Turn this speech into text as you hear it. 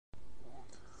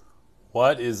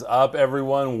What is up,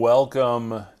 everyone?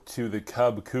 Welcome to the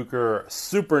Kuker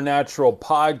Supernatural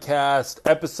Podcast,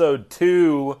 episode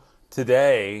 2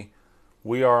 today.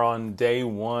 We are on day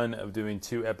 1 of doing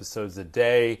 2 episodes a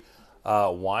day.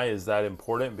 Why is that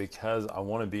important? Because I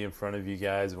want to be in front of you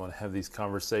guys. I want to have these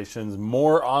conversations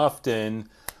more often.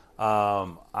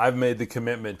 I've made the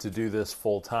commitment to do this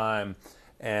full time,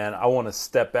 and I want to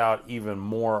step out even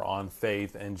more on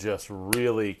faith and just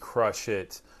really crush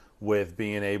it with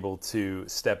being able to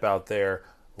step out there,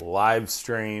 live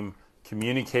stream,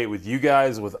 communicate with you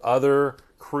guys, with other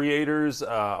creators.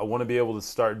 I want to be able to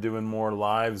start doing more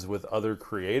lives with other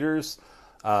creators.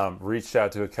 Reached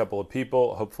out to a couple of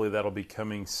people. Hopefully that'll be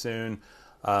coming soon.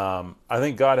 I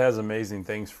think God has amazing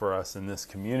things for us in this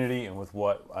community and with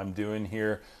what I'm doing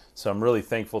here. So I'm really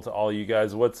thankful to all you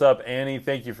guys. What's up, Annie?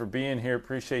 Thank you for being here.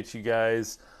 Appreciate you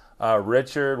guys.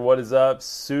 Richard, what is up?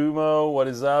 Sumo, what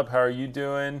is up? How are you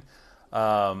doing?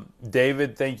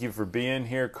 David, thank you for being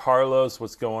here. Carlos,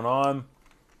 what's going on?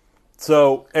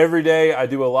 So every day I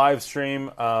do a live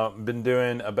stream. Been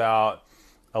doing about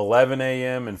 11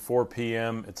 a.m. and 4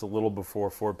 p.m. It's a little before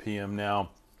 4 p.m.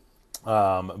 now,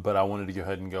 but I wanted to go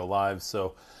ahead and go live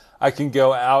so I can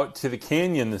go out to the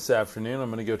canyon this afternoon.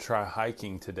 I'm going to go try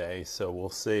hiking today, so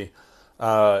we'll see.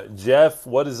 Jeff,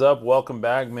 what is up? Welcome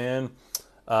back, man.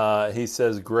 He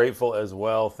says, grateful as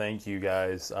well. Thank you,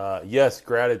 guys. Yes,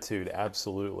 gratitude,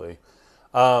 absolutely.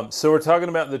 So we're talking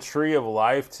about the Tree of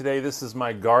Life today. This is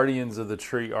my Guardians of the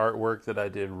Tree artwork that I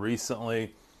did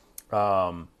recently.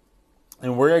 And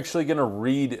we're actually going to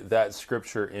read that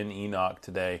scripture in Enoch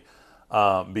today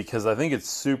because I think it's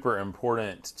super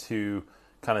important to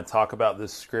kind of talk about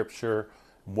this scripture.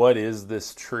 What is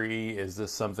this tree? Is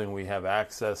this something we have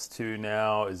access to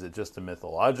now? Is it just a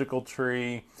mythological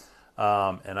tree?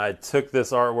 And I took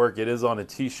this artwork. It is on a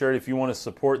t-shirt. If you want to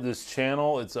support this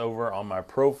channel, it's over on my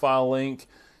profile link.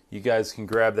 You guys can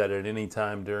grab that at any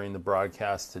time during the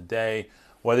broadcast today.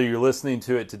 Whether you're listening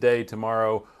to it today,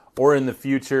 tomorrow, or in the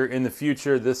future. In the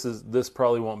future, this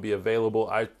probably won't be available.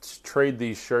 I trade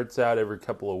these shirts out every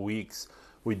couple of weeks.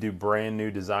 We do brand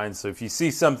new designs. So if you see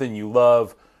something you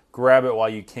love, grab it while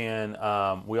you can.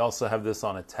 We also have this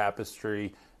on a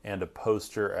tapestry and a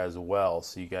poster as well,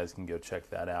 so you guys can go check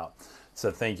that out. So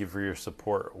thank you for your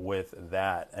support with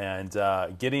that. And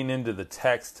getting into the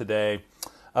text today,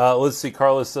 let's see,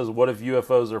 Carlos says, what if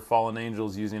UFOs are fallen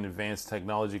angels using advanced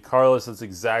technology? Carlos, that's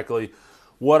exactly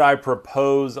what I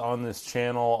propose on this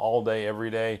channel all day, every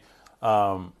day.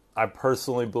 I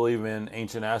personally believe in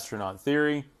ancient astronaut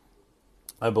theory.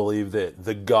 I believe that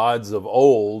the gods of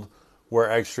old were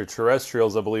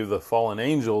extraterrestrials. I believe the fallen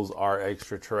angels are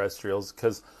extraterrestrials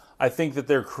because I think that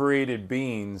they're created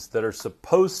beings that are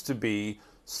supposed to be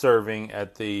serving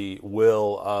at the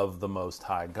will of the Most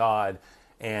High God,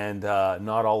 and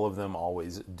not all of them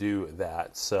always do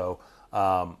that. So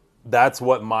that's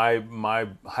what my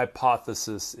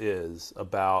hypothesis is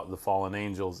about the fallen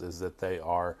angels, is that they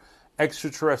are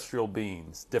extraterrestrial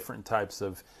beings, different types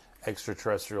of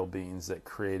extraterrestrial beings that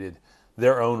created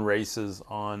their own races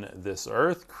on this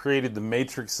earth, created the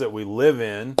matrix that we live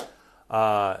in.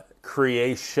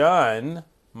 Creation,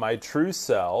 my true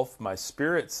self, my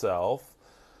spirit self,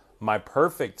 my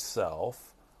perfect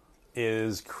self,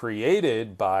 is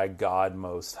created by God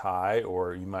Most High,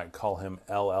 or you might call him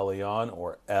El Elyon,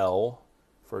 or El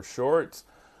for short.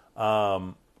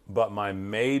 But my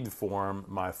made form,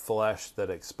 my flesh that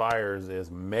expires,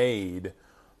 is made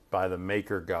by the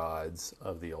maker gods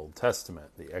of the Old Testament,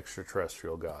 the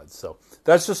extraterrestrial gods. So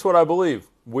that's just what I believe.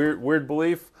 Weird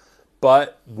belief,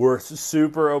 but we're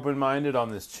super open-minded on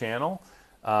this channel.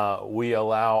 We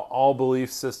allow all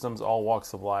belief systems, all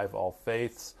walks of life, all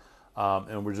faiths,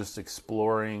 and we're just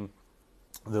exploring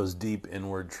those deep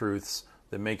inward truths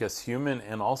that make us human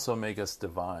and also make us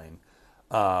divine.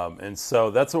 And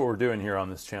so that's what we're doing here on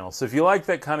this channel. So if you like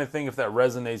that kind of thing, if that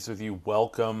resonates with you,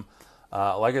 welcome.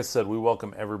 Like I said, we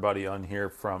welcome everybody on here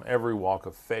from every walk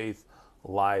of faith,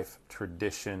 life,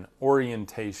 tradition,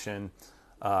 orientation,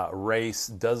 race,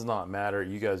 does not matter.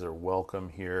 You guys are welcome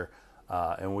here.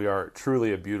 And we are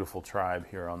truly a beautiful tribe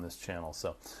here on this channel.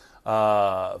 So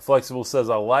Flexible says,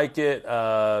 I like it.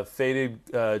 Faded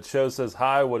Cho says,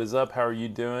 hi, what is up? How are you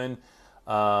doing?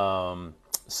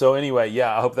 So anyway,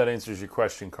 yeah, I hope that answers your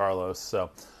question, Carlos.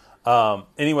 So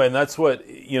anyway, and that's what,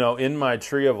 in my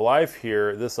Tree of Life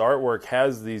here, this artwork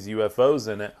has these UFOs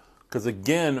in it. Because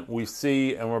again, we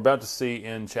see, and we're about to see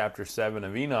in chapter 7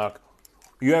 of Enoch,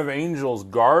 you have angels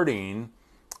guarding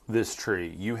this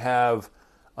tree. You have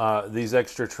these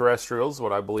extraterrestrials,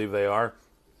 what I believe they are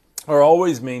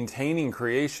always maintaining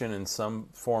creation in some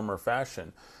form or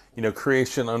fashion.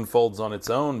 Creation unfolds on its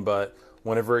own, but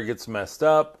whenever it gets messed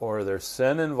up or there's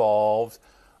sin involved,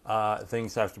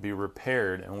 things have to be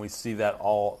repaired. And we see that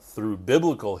all through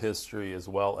biblical history as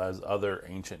well as other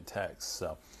ancient texts.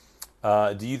 So,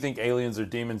 do you think aliens are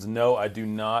demons? No, I do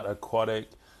not. Aquatic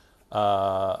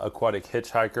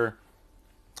hitchhiker.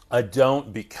 I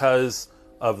don't, because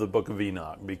of the Book of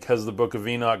Enoch. Because the Book of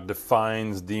Enoch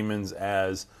defines demons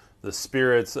as the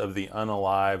spirits of the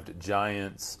unalived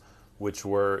giants, which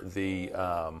were the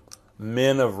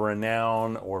men of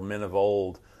renown or men of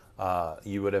old.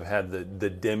 You would have had the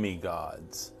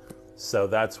demigods. So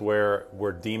that's where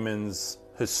demons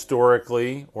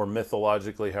historically or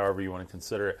mythologically, however you want to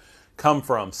consider it, come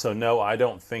from. So no, I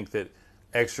don't think that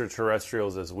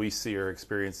extraterrestrials as we see or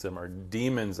experience them are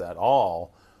demons at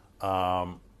all.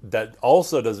 That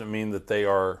also doesn't mean that they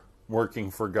are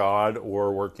working for God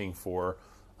or working for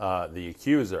the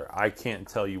accuser. I can't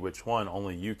tell you which one,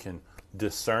 only you can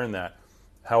discern that.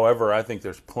 However, I think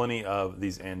there's plenty of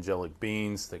these angelic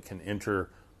beings that can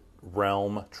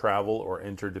inter-realm travel or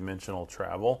interdimensional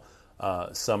travel.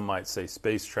 Some might say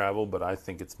space travel, but I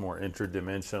think it's more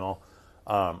interdimensional.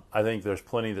 I think there's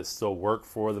plenty that still work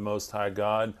for the Most High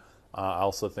God. I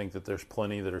also think that there's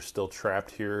plenty that are still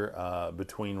trapped here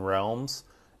between realms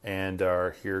and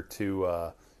are here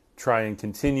to try and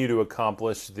continue to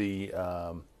accomplish the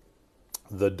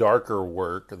darker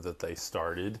work that they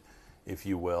started, if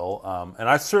you will. And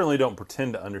I certainly don't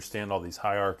pretend to understand all these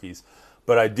hierarchies,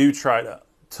 but I do try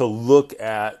to look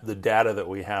at the data that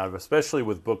we have, especially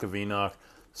with Book of Enoch,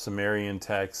 Sumerian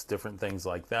texts, different things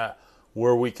like that,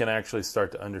 where we can actually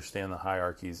start to understand the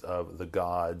hierarchies of the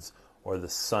gods or the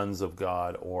sons of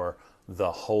God or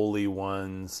the holy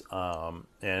ones.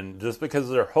 And just because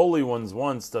they're holy ones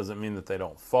once doesn't mean that they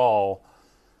don't fall.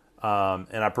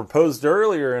 And I proposed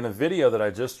earlier in a video that I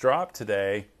just dropped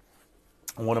today,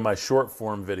 one of my short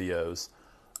form videos,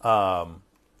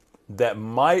 that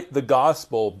might the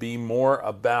gospel be more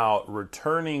about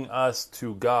returning us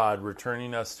to God,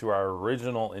 returning us to our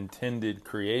original intended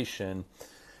creation,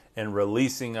 and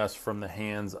releasing us from the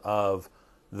hands of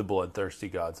the bloodthirsty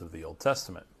gods of the Old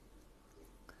Testament.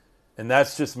 And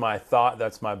that's just my thought,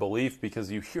 that's my belief, because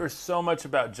you hear so much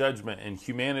about judgment, and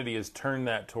humanity has turned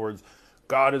that towards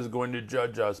God is going to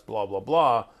judge us, blah, blah,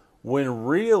 blah, when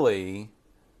really,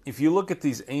 if you look at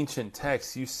these ancient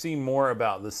texts, you see more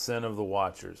about the sin of the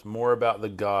watchers, more about the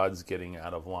gods getting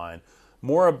out of line,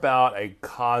 more about a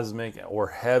cosmic or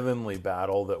heavenly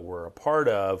battle that we're a part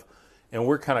of, and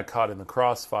we're kind of caught in the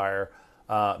crossfire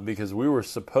because we were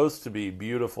supposed to be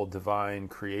beautiful, divine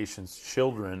creations,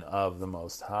 children of the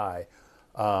Most High,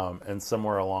 and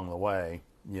somewhere along the way,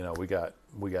 we got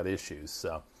issues.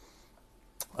 So,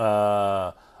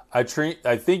 I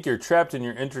think you're trapped in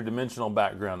your interdimensional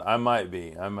background. I might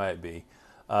be.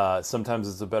 Sometimes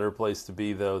it's a better place to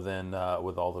be though than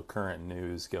with all the current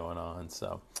news going on.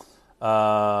 So.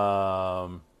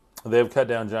 They have cut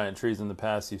down giant trees in the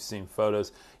past. You've seen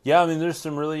photos. Yeah, I mean, there's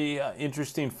some really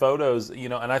interesting photos,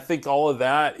 and I think all of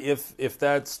that, if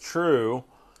that's true,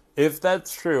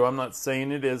 I'm not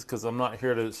saying it is because I'm not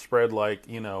here to spread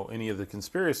any of the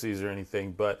conspiracies or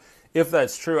anything, but if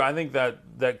that's true, I think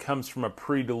that comes from a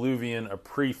pre-Diluvian, a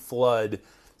pre-flood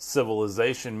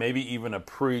civilization, maybe even a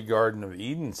pre-Garden of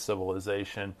Eden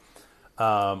civilization,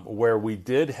 where we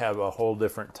did have a whole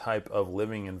different type of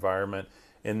living environment.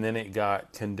 And then it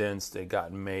got condensed, it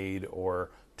got made or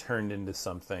turned into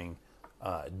something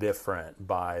different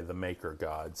by the maker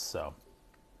gods. So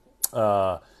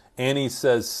Annie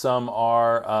says some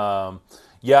are.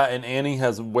 And Annie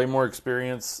has way more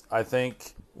experience, I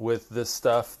think, with this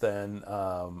stuff than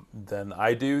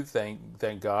I do.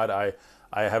 Thank God. I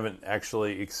haven't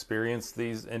actually experienced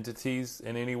these entities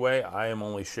in any way. I am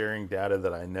only sharing data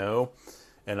that I know.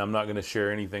 And I'm not going to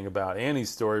share anything about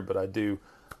Annie's story, but I do.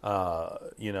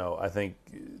 I think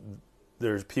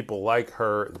there's people like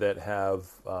her that have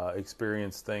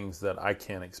experienced things that I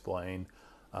can't explain.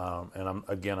 And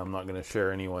I'm not going to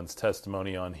share anyone's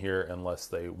testimony on here unless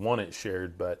they want it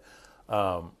shared. But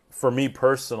for me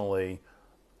personally,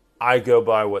 I go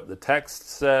by what the text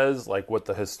says, like what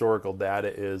the historical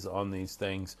data is on these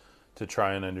things to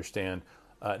try and understand.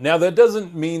 Now, that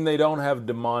doesn't mean they don't have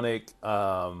demonic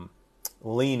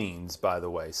leanings, by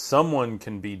the way. Someone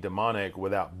can be demonic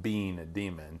without being a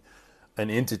demon.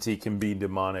 An entity can be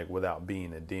demonic without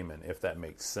being a demon, if that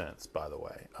makes sense, by the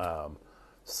way.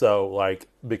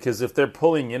 Because if they're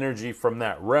pulling energy from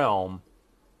that realm,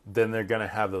 then they're going to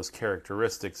have those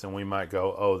characteristics, and we might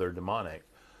go, oh, they're demonic.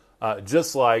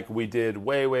 Just like we did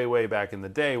way, way, way back in the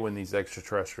day when these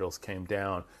extraterrestrials came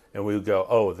down, and we would go,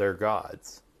 oh, they're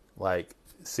gods.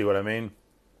 See what I mean?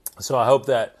 So I hope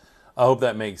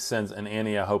that makes sense. And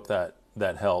Annie, I hope that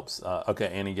that helps. Okay,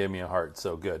 Annie gave me a heart,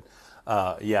 so good.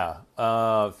 Yeah.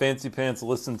 Fancy Pants,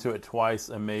 listen to it twice.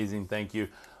 Amazing. Thank you.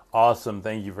 Awesome.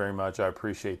 Thank you very much. I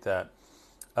appreciate that.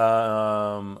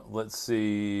 Let's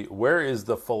see. Where is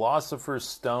the Philosopher's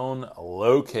Stone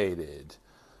located?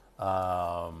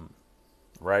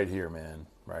 Right here, man.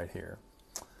 Right here.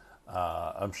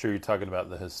 I'm sure you're talking about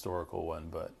the historical one,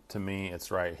 but to me, it's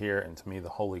right here. And to me, the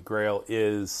Holy Grail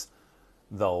is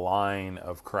the line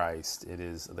of Christ. It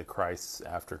is the Christs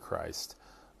after Christ,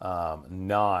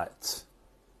 not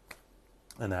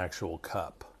an actual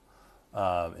cup.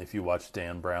 If you watch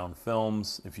Dan Brown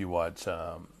films, if you watch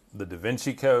the Da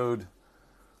Vinci Code,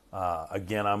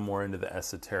 again, I'm more into the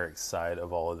esoteric side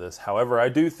of all of this. However, I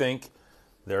do think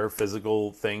there are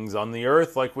physical things on the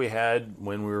earth like we had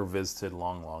when we were visited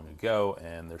long, long ago,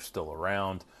 and they're still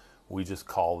around. We just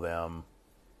call them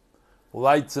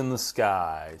lights in the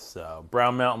sky. So,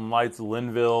 Brown Mountain Lights,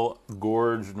 Linville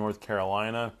Gorge, North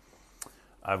Carolina.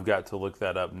 I've got to look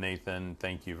that up, Nathan.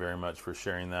 Thank you very much for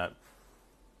sharing that.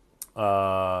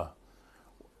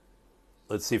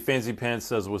 Let's see. Fancy Pants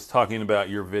says, was talking about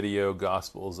your video,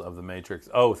 Gospels of the Matrix.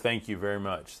 Oh, thank you very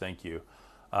much. Thank you.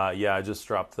 Yeah, I just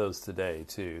dropped those today,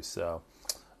 too. So,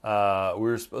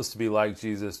 we're supposed to be like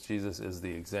Jesus. Jesus is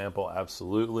the example.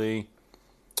 Absolutely.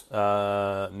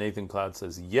 Nathan Cloud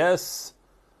says, yes.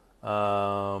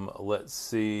 Let's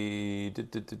see.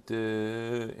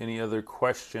 Any other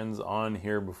questions on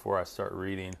here before I start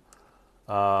reading?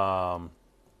 Our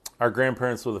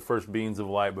grandparents were the first beings of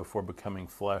light before becoming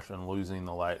flesh and losing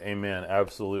the light. Amen.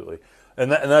 Absolutely. And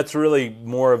that's really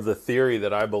more of the theory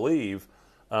that I believe.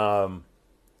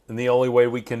 And the only way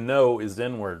we can know is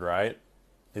inward, right?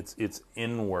 It's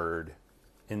inward,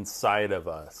 inside of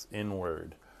us,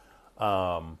 inward.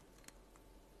 I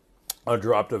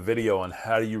dropped a video on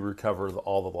how do you recover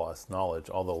all the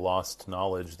lost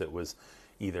knowledge that was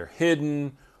either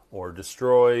hidden or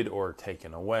destroyed or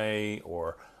taken away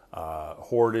or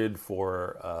hoarded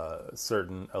for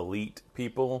certain elite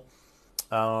people.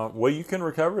 Well, you can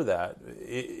recover that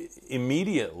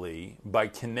immediately by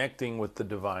connecting with the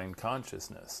divine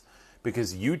consciousness,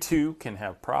 because you too can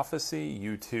have prophecy,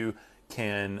 you too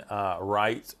can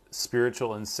write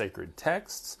spiritual and sacred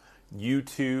texts, you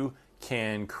too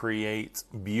can create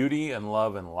beauty and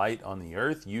love and light on the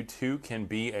earth, you too can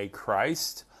be a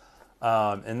Christ.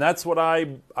 And that's what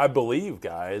I believe,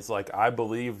 guys. Like, I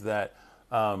believe that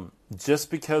just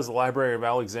because the Library of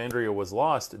Alexandria was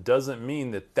lost doesn't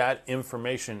mean that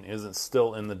information isn't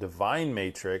still in the divine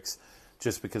matrix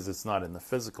just because it's not in the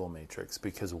physical matrix,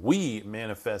 because we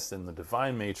manifest in the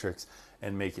divine matrix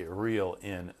and make it real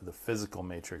in the physical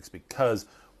matrix, because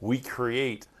we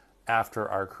create after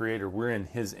our Creator. We're in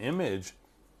His image,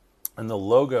 and the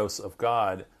Logos of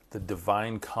God, the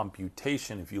divine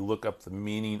computation, if you look up the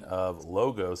meaning of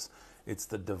Logos, it's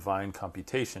the divine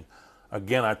computation.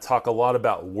 Again, I talk a lot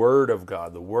about Word of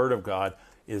God. The Word of God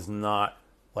is not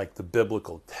like the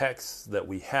biblical texts that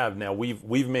we have. Now,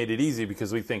 we've made it easy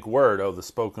because we think Word, the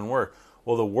spoken Word.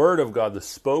 Well, the Word of God, the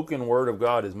spoken Word of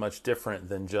God is much different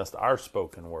than just our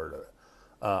spoken Word.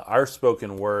 Our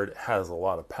spoken Word has a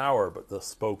lot of power, but the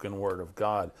spoken Word of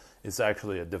God is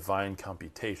actually a divine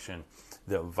computation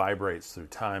that vibrates through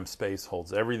time, space,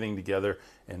 holds everything together,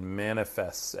 and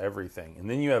manifests everything. And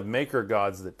then you have maker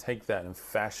gods that take that and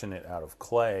fashion it out of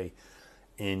clay.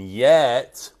 And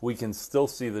yet, we can still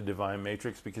see the divine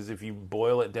matrix, because if you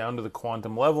boil it down to the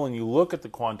quantum level and you look at the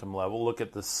quantum level, look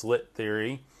at the slit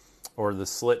theory or the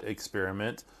slit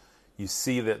experiment, you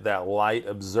see that light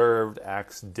observed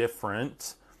acts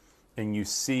different. And you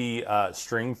see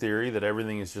string theory, that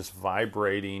everything is just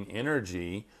vibrating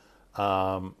energy.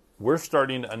 We're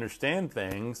starting to understand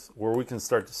things where we can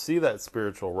start to see that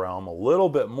spiritual realm a little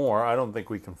bit more. I don't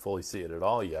think we can fully see it at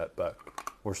all yet, but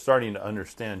we're starting to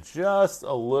understand just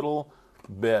a little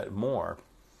bit more.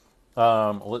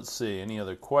 Let's see, any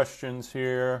other questions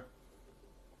here?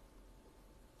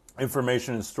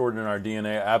 Information is stored in our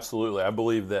DNA. Absolutely. I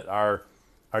believe that our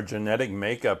genetic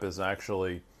makeup is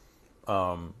actually,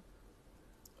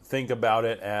 think about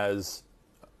it as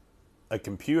a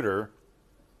computer.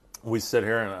 We sit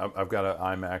here, and I've got an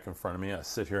iMac in front of me. I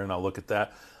sit here and I look at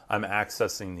that. I'm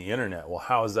accessing the internet. Well,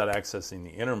 how is that accessing the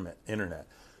internet?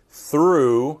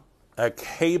 Through a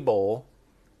cable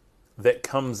that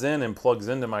comes in and plugs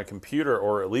into my computer,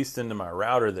 or at least into my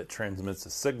router that transmits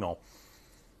a signal.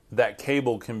 That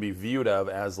cable can be viewed of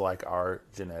as like our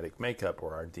genetic makeup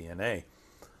or our DNA,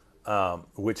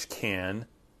 which can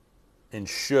and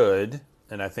should,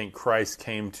 and I think Christ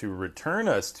came to return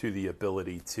us to the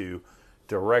ability to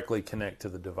directly connect to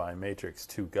the divine matrix,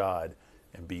 to God,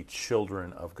 and be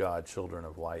children of God, children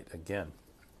of light again.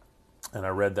 And I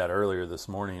read that earlier this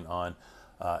morning on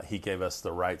he gave us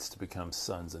the rights to become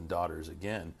sons and daughters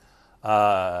again.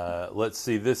 Let's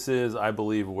see. This is, I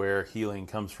believe, where healing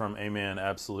comes from. Amen.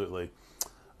 Absolutely.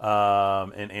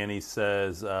 And Annie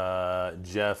says,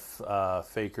 Jeff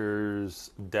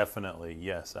Fakers, definitely.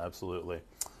 Yes, absolutely.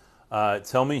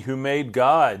 Tell me who made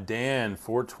God? Dan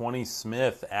 420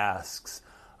 Smith asks.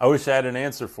 I wish I had an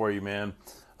answer for you, man.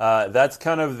 That's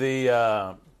kind of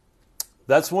the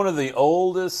that's one of the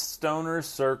oldest stoner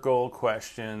circle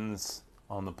questions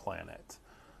on the planet.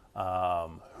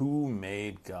 Who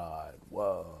made God?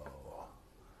 Whoa.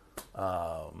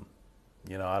 I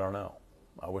don't know.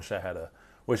 I wish I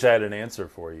had an answer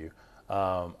for you.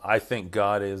 I think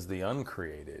God is the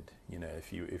uncreated.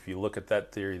 If you look at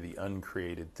that theory, the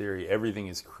uncreated theory, everything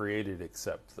is created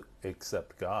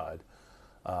except God.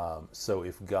 So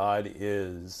if God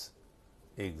is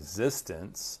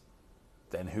existence,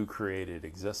 then who created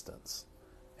existence?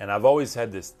 And I've always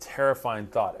had this terrifying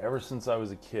thought ever since I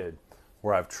was a kid,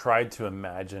 where I've tried to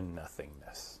imagine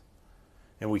nothingness.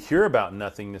 And we hear about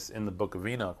nothingness in the book of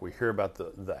Enoch. We hear about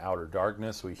the outer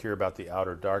darkness. We hear about the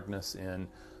outer darkness in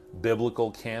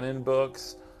biblical canon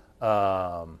books.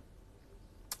 There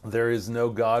is no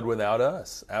God without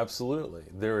us. Absolutely.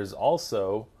 There is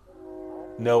also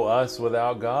no us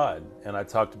without God. And I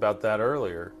talked about that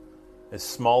earlier. As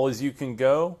small as you can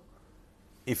go,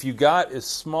 if you got as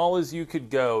small as you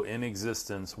could go in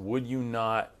existence, would you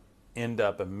not end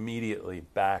up immediately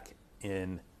back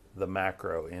in the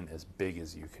macro, in as big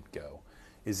as you could go?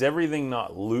 Is everything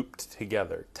not looped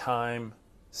together? Time,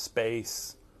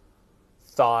 space,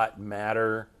 thought,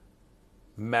 matter,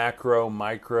 macro,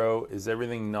 micro, is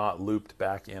everything not looped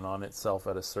back in on itself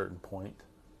at a certain point?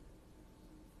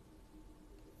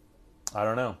 I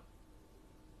don't know.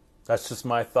 That's just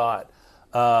my thought.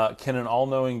 Can an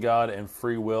all-knowing God and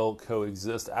free will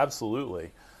coexist?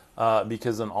 Absolutely.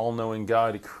 Because an all-knowing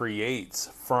God creates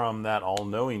from that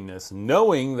all-knowingness,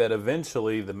 knowing that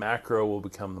eventually the macro will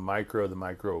become the micro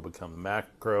will become the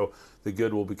macro, the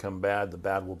good will become bad, the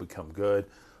bad will become good.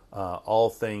 All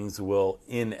things will,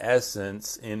 in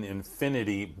essence, in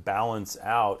infinity, balance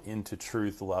out into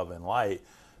truth, love, and light,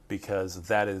 because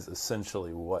that is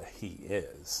essentially what He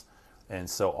is. And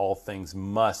so all things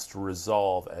must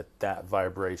resolve at that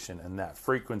vibration and that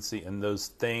frequency, and those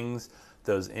things,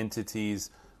 those entities,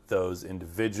 those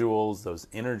individuals, those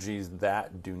energies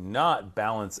that do not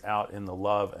balance out in the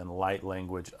love and light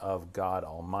language of God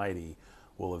Almighty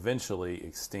will eventually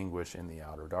extinguish in the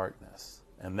outer darkness.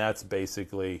 And that's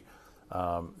basically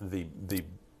the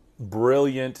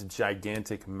brilliant,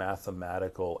 gigantic,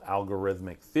 mathematical,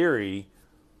 algorithmic theory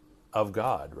of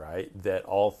God, right? That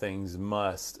all things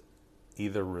must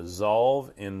either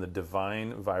resolve in the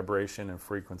divine vibration and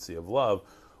frequency of love,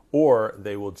 or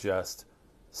they will just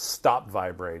stop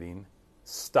vibrating,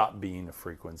 stop being a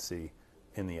frequency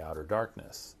in the outer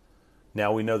darkness.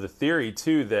 Now we know the theory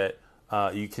too that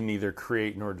you can neither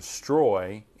create nor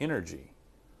destroy energy.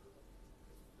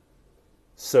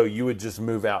 So you would just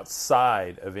move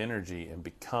outside of energy and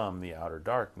become the outer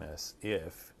darkness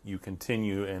if you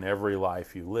continue in every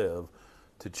life you live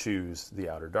to choose the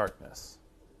outer darkness.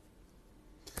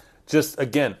 Just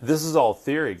again, this is all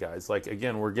theory, guys. Like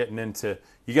again,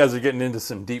 you guys are getting into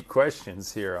some deep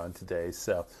questions here on today.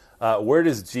 So where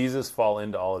does Jesus fall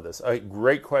into all of this?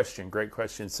 Great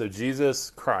question. So Jesus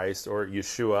Christ, or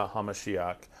Yeshua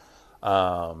HaMashiach,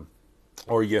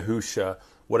 or Yahusha,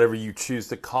 whatever you choose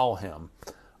to call him,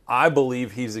 I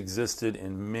believe he's existed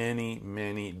in many,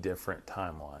 many different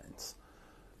timelines.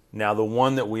 Now, the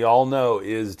one that we all know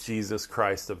is Jesus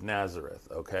Christ of Nazareth,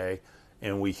 okay?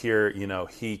 And we hear,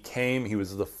 he came, he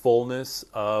was the fullness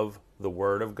of the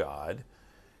Word of God.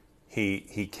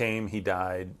 He came, he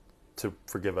died to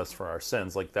forgive us for our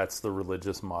sins. Like, that's the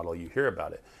religious model you hear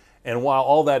about it. And while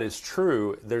all that is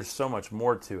true, there's so much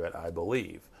more to it, I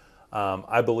believe.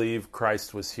 I believe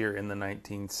Christ was here in the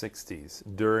 1960s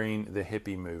during the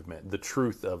hippie movement, the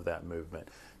truth of that movement.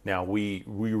 Now, we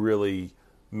really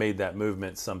made that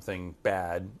movement something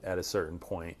bad at a certain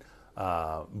point,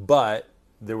 but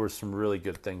there were some really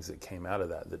good things that came out of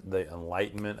that. The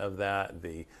enlightenment of that,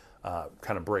 the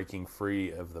kind of breaking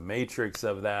free of the matrix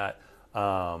of that.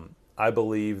 I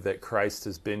believe that Christ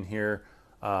has been here.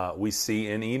 We see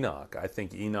in Enoch. I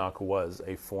think Enoch was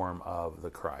a form of the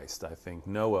Christ. I think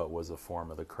Noah was a form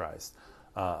of the Christ.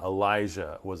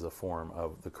 Elijah was a form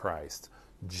of the Christ.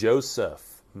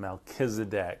 Joseph,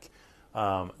 Melchizedek.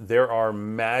 There are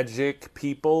magic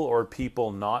people or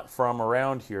people not from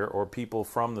around here or people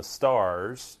from the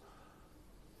stars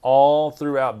all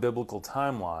throughout biblical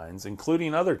timelines,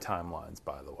 including other timelines,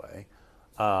 by the way,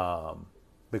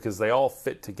 because they all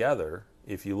fit together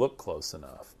if you look close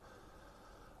enough.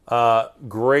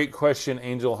 Great question,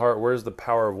 Angel Heart. Where's the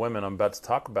power of women? I'm about to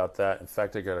talk about that. In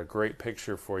fact, I got a great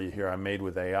picture for you here I made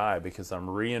with AI because I'm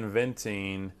I'm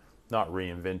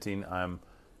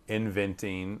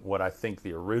inventing what I think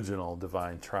the original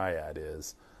divine triad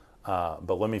is.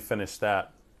 But let me finish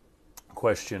that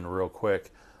question real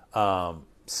quick.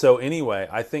 So anyway,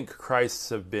 I think Christs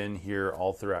have been here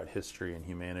all throughout history and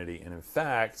humanity. And in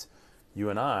fact, you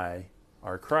and I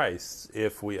are Christ's.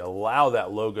 If we allow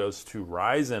that logos to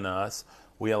rise in us,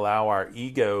 we allow our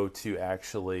ego to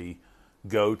actually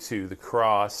go to the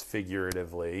cross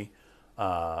figuratively,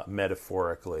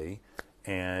 metaphorically,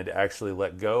 and actually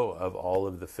let go of all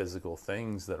of the physical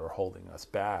things that are holding us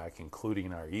back,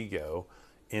 including our ego,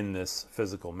 in this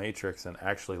physical matrix, and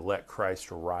actually let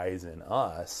Christ rise in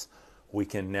us, we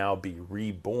can now be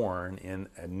reborn in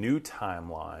a new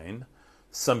timeline.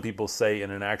 Some people say in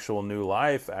an actual new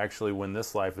life. Actually, when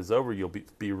this life is over, you'll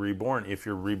be reborn. If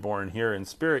you're reborn here in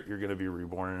spirit, you're going to be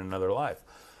reborn in another life.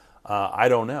 I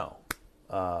don't know.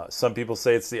 Some people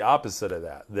say it's the opposite of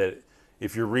that. That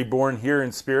if you're reborn here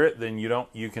in spirit, then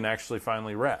you can actually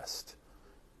finally rest,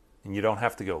 and you don't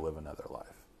have to go live another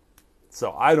life.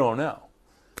 So I don't know.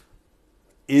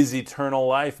 Is eternal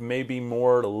life maybe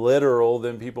more literal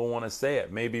than people want to say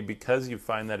it? Maybe because you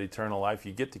find that eternal life,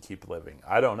 you get to keep living.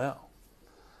 I don't know.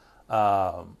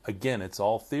 Again, it's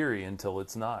all theory until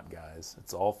it's not, guys.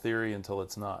 It's all theory until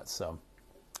it's not. So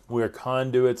we're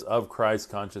conduits of Christ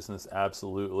consciousness,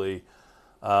 absolutely.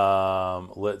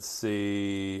 Let's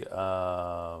see.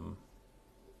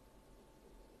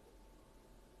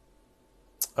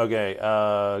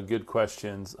 Okay, good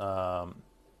questions.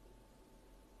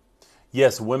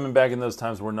 Yes, women back in those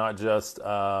times were not just,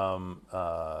 I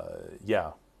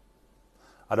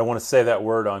don't want to say that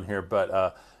word on here,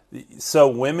 but so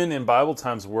women in Bible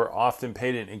times were often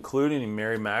painted, including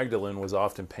Mary Magdalene was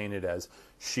often painted as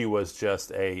she was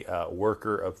just a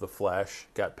worker of the flesh,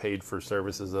 got paid for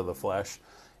services of the flesh,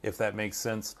 if that makes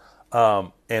sense.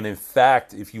 And in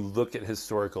fact, if you look at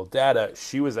historical data,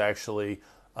 she was actually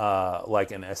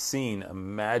like an Essene, a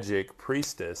magic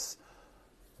priestess,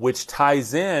 which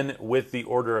ties in with the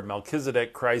order of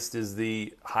Melchizedek. Christ is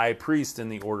the high priest in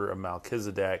the order of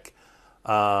Melchizedek.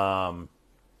 And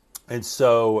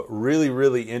so really,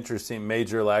 really interesting,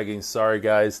 major lagging. Sorry,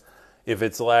 guys. If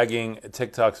it's lagging,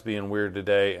 TikTok's being weird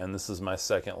today, and this is my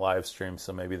second live stream,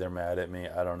 so maybe they're mad at me.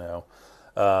 I don't know.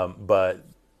 But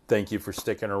thank you for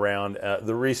sticking around.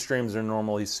 The restreams are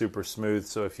normally super smooth,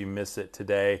 so if you miss it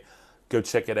today, go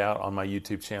check it out on my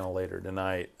YouTube channel later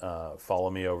tonight. Follow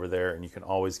me over there, and you can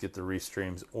always get the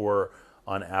restreams or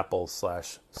on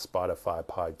Apple/Spotify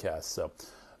podcasts. So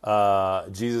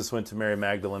Jesus went to Mary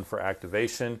Magdalene for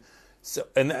activation. So,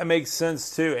 and that makes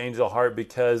sense too, Angel Heart,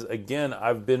 because again,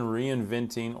 I've been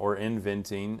reinventing or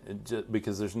inventing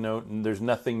because there's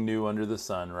nothing new under the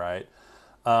sun, right?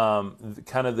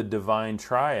 Kind of the divine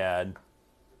triad.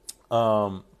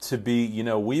 To be,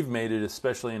 we've made it,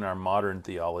 especially in our modern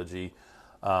theology,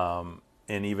 and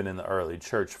even in the early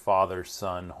church, Father,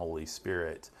 Son, Holy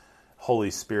Spirit.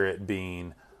 Holy Spirit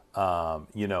being,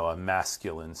 a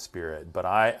masculine spirit. But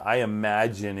I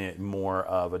imagine it more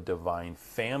of a divine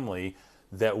family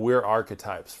that we're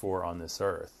archetypes for on this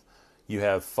earth. You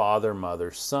have Father,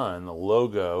 Mother, Son, the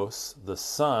Logos, the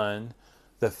Son.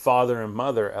 The Father and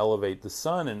Mother elevate the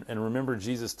Son. And remember,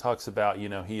 Jesus talks about,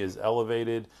 he is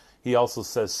elevated. He also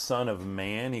says Son of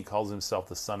Man. He calls himself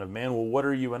the Son of Man. Well, what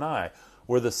are you and I?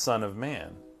 We're the Son of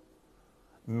Man.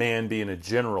 Man being a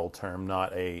general term,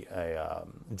 not a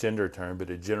gender term,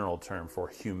 but a general term for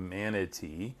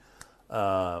humanity.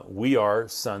 We are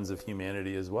sons of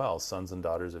humanity as well, sons and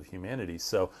daughters of humanity.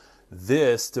 So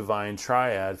this divine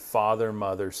triad, Father,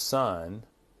 Mother, Son,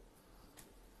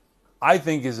 I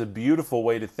think is a beautiful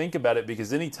way to think about it,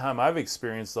 because anytime I've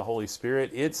experienced the Holy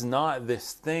Spirit, it's not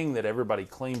this thing that everybody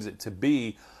claims it to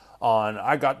be on,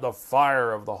 I got the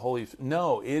fire of the Holy Spirit.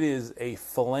 No, it is a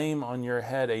flame on your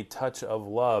head, a touch of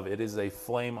love. It is a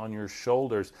flame on your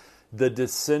shoulders, the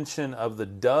descension of the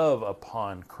dove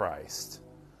upon Christ.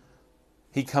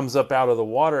 He comes up out of the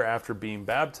water after being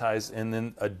baptized, and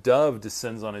then a dove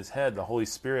descends on his head, the Holy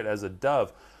Spirit as a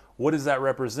dove. What does that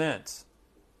represent?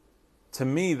 To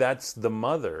me, that's the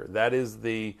mother. That is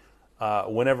the,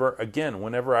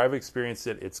 whenever I've experienced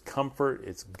it, it's comfort,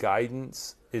 it's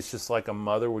guidance. It's just like a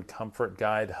mother would comfort,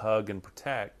 guide, hug, and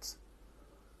protect.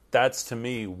 That's to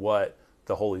me what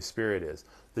the Holy Spirit is.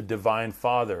 The Divine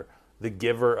Father, the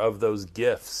giver of those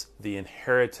gifts, the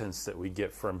inheritance that we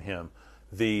get from Him,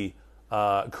 the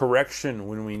correction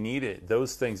when we need it,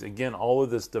 those things. Again, all of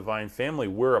this divine family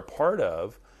we're a part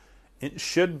of. It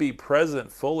should be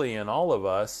present fully in all of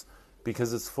us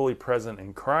because it's fully present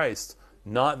in Christ,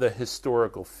 not the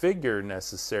historical figure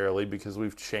necessarily, because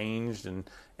we've changed and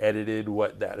edited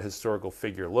what that historical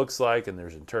figure looks like, and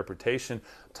there's interpretation.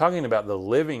 I'm talking about the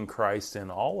living Christ in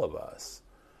all of us.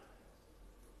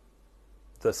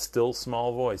 The still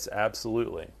small voice,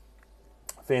 absolutely.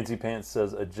 Fancy Pants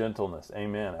says a gentleness.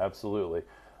 Amen, absolutely.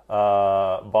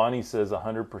 Bonnie says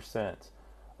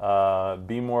 100%.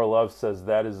 Be More Love says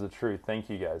that is the truth.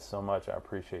 Thank you guys so much. I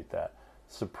appreciate that.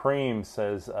 Supreme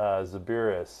says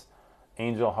Zabiris.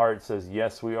 Angel Heart says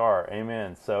yes we are.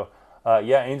 Amen. So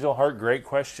yeah, Angel Heart, great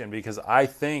question, because I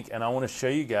think, and I want to show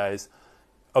you guys,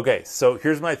 okay, so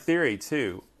here's my theory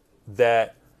too,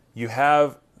 that you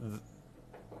have,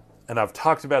 and I've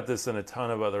talked about this in a ton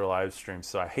of other live streams,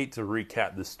 so I hate to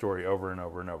recap this story over and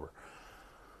over and over.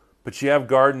 But you have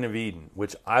Garden of Eden,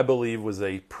 which I believe was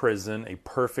a prison, a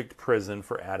perfect prison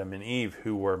for Adam and Eve,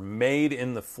 who were made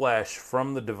in the flesh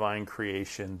from the divine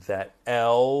creation that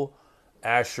El,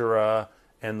 Asherah,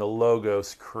 and the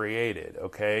Logos created,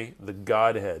 okay? The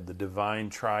Godhead, the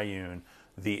divine triune,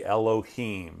 the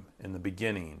Elohim in the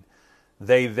beginning.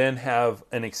 They then have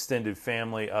an extended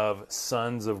family of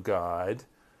sons of God,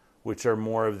 which are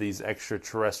more of these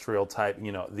extraterrestrial type,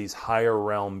 these higher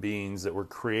realm beings that were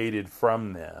created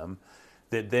from them,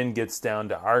 that then gets down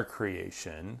to our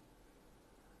creation.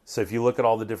 So if you look at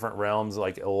all the different realms,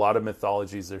 like a lot of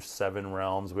mythologies, there's 7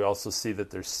 realms. We also see that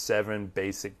there's 7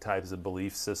 basic types of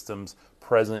belief systems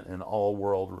present in all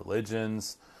world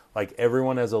religions. Like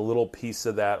everyone has a little piece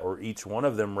of that, or each one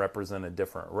of them represent a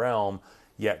different realm,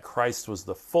 yet Christ was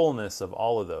the fullness of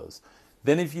all of those.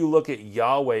 Then if you look at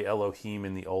Yahweh Elohim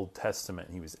in the Old Testament,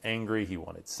 he was angry, he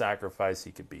wanted sacrifice,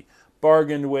 he could be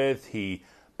bargained with, you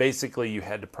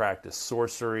had to practice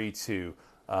sorcery to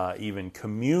even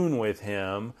commune with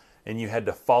him, and you had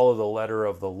to follow the letter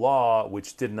of the law,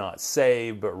 which did not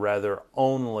save, but rather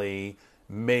only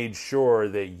made sure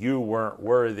that you weren't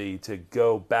worthy to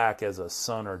go back as a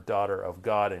son or daughter of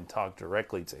God and talk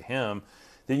directly to him.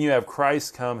 Then you have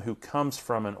Christ come, who comes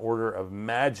from an order of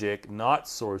magic, not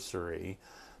sorcery,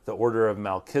 the order of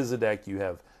Melchizedek. You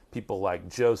have people like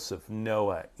Joseph,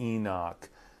 Noah, Enoch,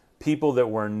 people that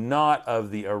were not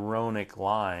of the Aaronic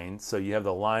line. So you have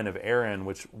the line of Aaron,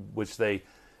 which they,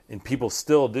 and people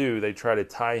still do, they try to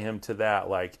tie him to that,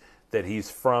 like that he's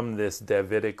from this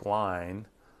Davidic line.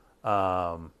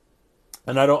 And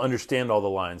I don't understand all the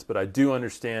lines, but I do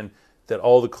understand that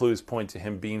all the clues point to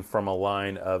him being from a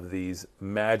line of these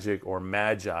magic or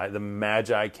magi. The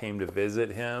magi came to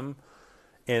visit him.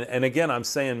 And again, I'm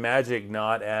saying magic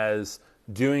not as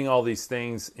doing all these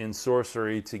things in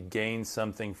sorcery to gain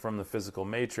something from the physical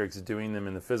matrix, doing them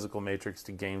in the physical matrix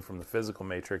to gain from the physical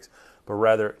matrix, but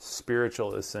rather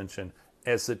spiritual ascension,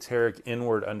 esoteric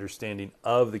inward understanding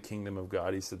of the kingdom of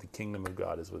God. He said the kingdom of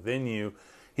God is within you.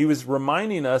 He was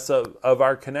reminding us of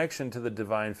our connection to the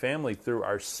divine family through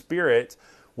our spirit,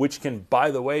 which can, by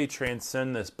the way,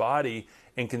 transcend this body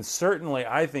and can certainly,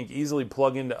 I think, easily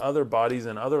plug into other bodies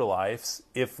and other lives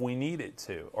if we need it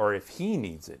to, or if he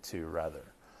needs it to,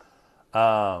 rather.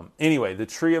 Anyway, the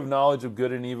tree of knowledge of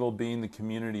good and evil being the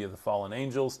community of the fallen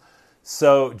angels.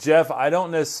 So, Jeff, I don't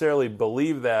necessarily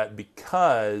believe that,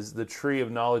 because the tree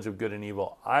of knowledge of good and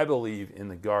evil, I believe in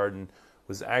the garden,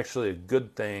 was actually a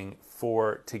good thing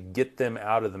to get them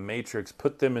out of the matrix,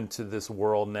 put them into this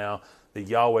world now that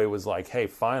Yahweh was like, hey,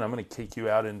 fine, I'm going to kick you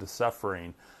out into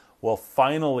suffering. Well,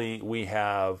 finally, we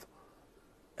have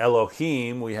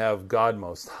Elohim, we have God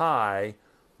Most High,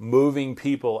 moving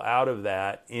people out of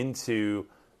that into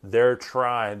their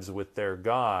tribes with their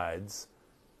gods.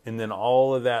 And then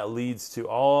all of that leads to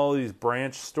all these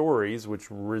branch stories, which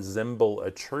resemble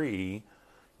a tree,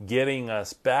 getting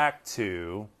us back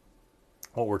to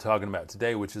what we're talking about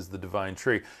today, which is the divine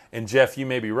tree. And Jeff, you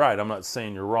may be right. I'm not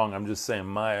saying you're wrong. I'm just saying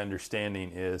my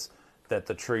understanding is that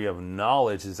the tree of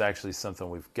knowledge is actually something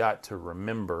we've got to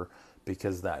remember,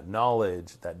 because that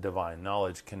knowledge, that divine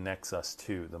knowledge, connects us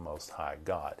to the Most High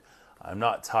God. I'm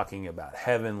not talking about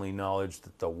heavenly knowledge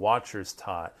that the Watchers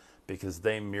taught, because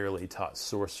they merely taught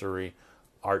sorcery,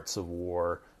 arts of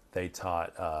war. They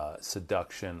taught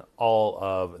seduction, all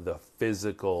of the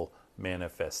physical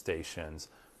manifestations.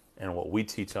 And what we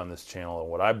teach on this channel,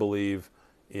 and what I believe,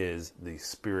 is the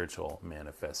spiritual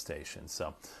manifestation.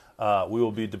 So we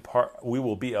will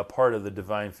be a part of the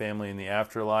divine family in the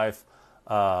afterlife.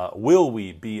 Will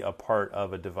we be a part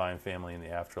of a divine family in the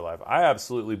afterlife? I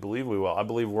absolutely believe we will. I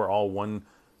believe we're all one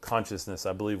consciousness.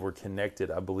 I believe we're connected.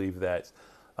 I believe that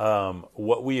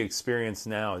what we experience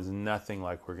now is nothing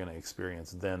like we're going to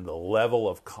experience then. The level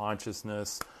of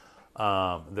consciousness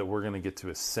that we're going to get to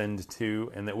ascend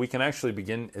to, and that we can actually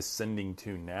begin ascending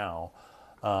to now,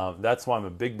 That's why I'm a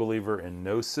big believer in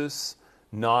gnosis,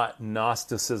 not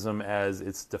Gnosticism as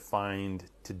it's defined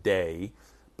today,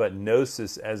 but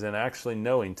gnosis as in actually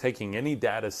knowing, taking any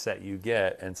data set you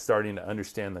get and starting to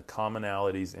understand the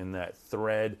commonalities in that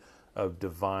thread of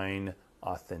divine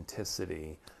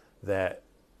authenticity, that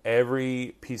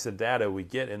every piece of data we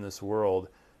get in this world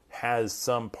has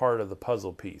some part of the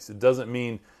puzzle piece. It doesn't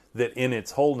mean that in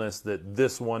its wholeness that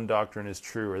this one doctrine is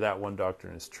true or that one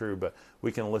doctrine is true, but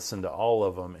we can listen to all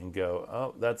of them and go,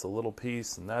 oh, that's a little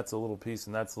piece and that's a little piece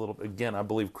and that's a little. Again, I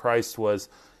believe Christ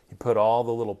he put all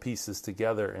the little pieces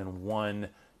together in one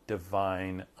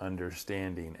divine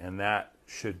understanding, and that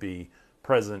should be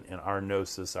present in our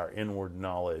gnosis, our inward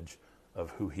knowledge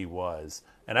of who he was.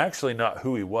 And actually not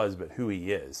who he was, but who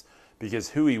he is. Because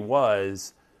who he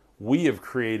was, we have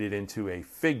created into a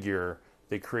figure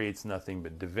that creates nothing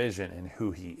but division, and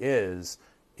who he is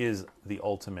the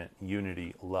ultimate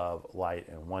unity, love, light,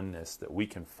 and oneness that we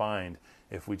can find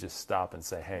if we just stop and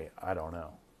say, hey, I don't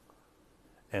know.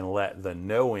 And let the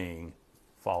knowing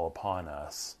fall upon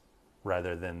us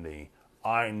rather than the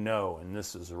I know and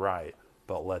this is right,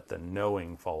 but let the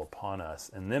knowing fall upon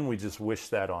us. And then we just wish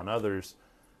that on others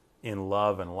in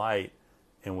love and light,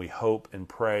 and we hope and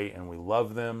pray and we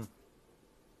love them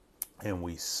and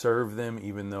we serve them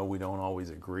even though we don't always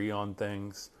agree on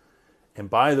things. And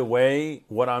by the way,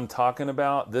 what I'm talking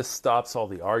about, this stops all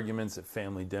the arguments at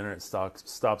family dinner. It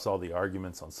stops all the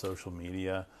arguments on social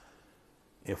media.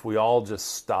 If we all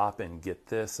just stop and get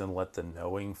this and let the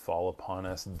knowing fall upon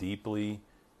us deeply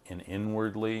and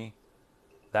inwardly,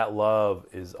 that love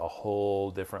is a whole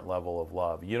different level of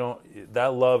love.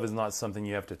 That love is not something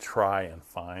you have to try and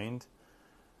find.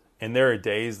 And there are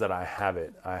days that I have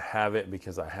it. I have it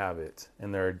because I have it.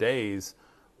 And there are days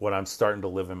when I'm starting to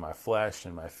live in my flesh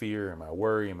and my fear and my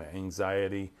worry and my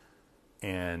anxiety,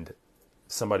 and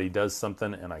somebody does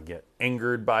something and I get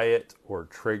angered by it or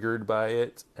triggered by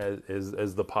it,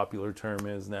 as the popular term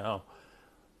is now.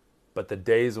 But the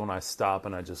days when I stop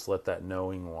and I just let that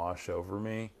knowing wash over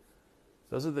me,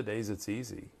 those are the days it's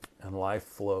easy and life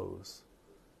flows.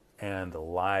 And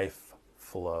life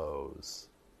flows.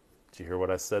 Did you hear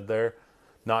what I said there?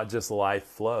 Not just life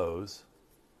flows,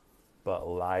 but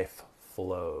life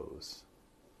flows.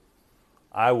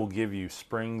 I will give you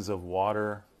springs of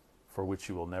water for which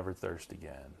you will never thirst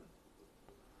again.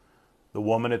 The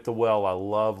woman at the well, I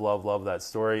love that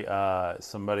story.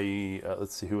 Somebody,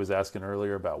 let's see who was asking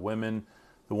earlier about women.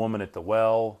 The woman at the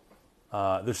well.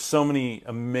 There's so many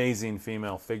amazing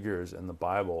female figures in the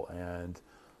Bible, and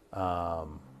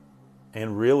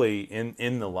really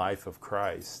in the life of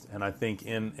Christ. And I think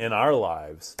in our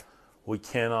lives, we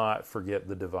cannot forget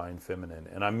the divine feminine.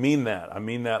 And I mean that.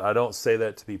 I don't say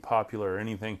that to be popular or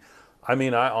anything. I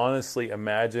mean, I honestly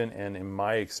imagine, and in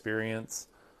my experience,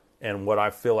 and what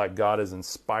I feel like God is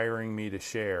inspiring me to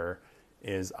share,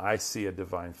 is I see a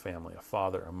divine family, a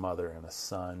father, a mother, and a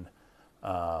son,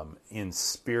 in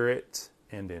spirit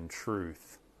and in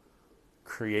truth,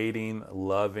 creating,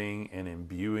 loving, and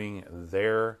imbuing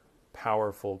their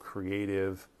powerful,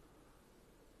 creative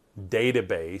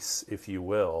database, if you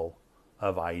will,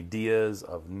 of ideas,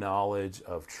 of knowledge,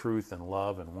 of truth and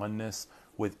love and oneness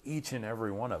with each and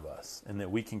every one of us, and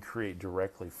that we can create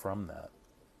directly from that.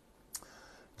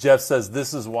 Jeff says,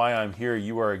 this is why I'm here.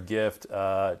 You are a gift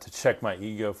to check my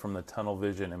ego from the tunnel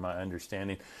vision and my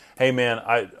understanding. Hey man,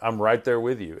 I'm right there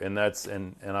with you. And that's,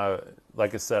 and I,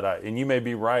 like I said, and you may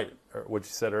be right, what you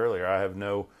said earlier. I have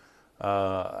no,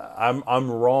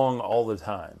 I'm wrong all the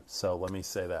time. So let me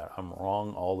say that. I'm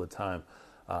wrong all the time.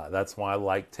 That's why I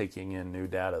like taking in new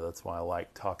data. That's why I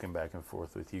like talking back and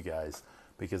forth with you guys,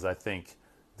 because I think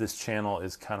this channel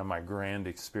is kind of my grand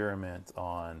experiment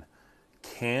on,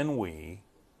 can we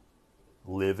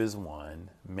live as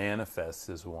one, manifest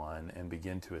as one, and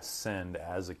begin to ascend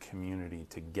as a community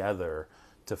together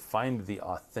to find the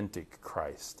authentic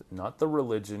Christ, not the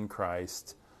religion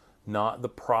Christ, not the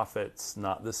prophets,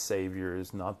 not the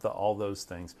saviors, not all those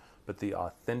things, but the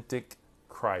authentic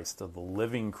Christ, of the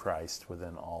living Christ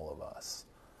within all of us.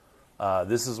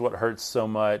 This is what hurts so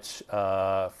much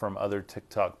from other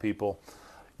TikTok people.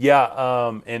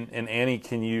 Yeah, and Annie,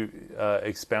 can you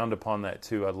expound upon that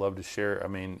too? I'd love to share. I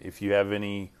mean, if you have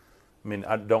any,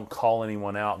 I don't call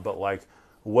anyone out, but like,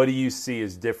 what do you see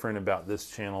as different about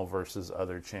this channel versus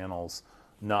other channels?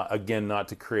 Not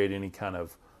to create any kind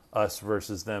of us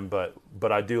versus them, but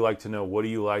I do like to know, what do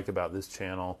you like about this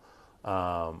channel?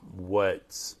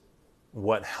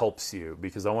 What helps you?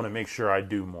 Because I want to make sure I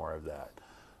do more of that.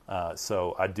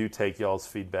 So I do take y'all's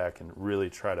feedback and really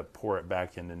try to pour it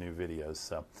back into new videos.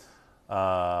 So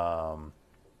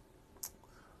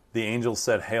The angel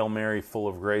said, "Hail Mary, full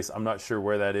of grace." I'm not sure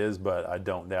where that is, but I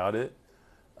don't doubt it.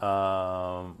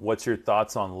 What's your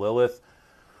thoughts on Lilith?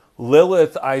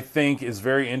 Lilith, I think, is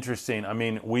very interesting. I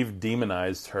mean, we've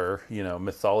demonized her. You know,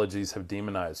 mythologies have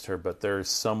demonized her, but there's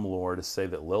some lore to say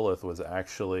that Lilith was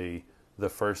actually the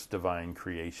first divine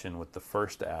creation with the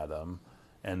first Adam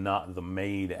and not the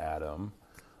maid Adam.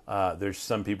 There's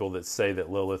some people that say that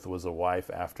Lilith was a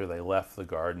wife after they left the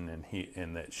garden,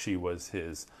 and that she was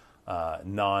his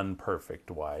non-perfect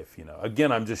wife. You know,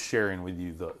 again, I'm just sharing with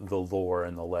you the lore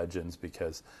and the legends,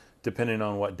 because depending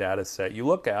on what data set you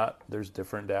look at, there's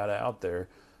different data out there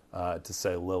to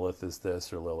say Lilith is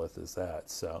this or Lilith is that.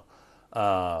 So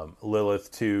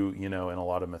Lilith, too, you know, in a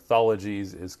lot of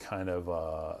mythologies is kind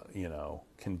of, you know,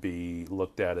 can be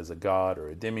looked at as a god or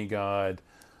a demigod.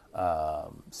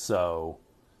 So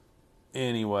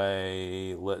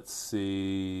anyway, let's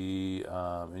see.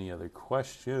 Any other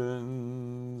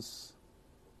questions?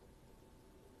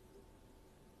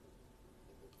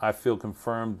 I feel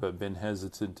confirmed, but been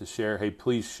hesitant to share. Hey,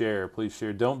 please share. Please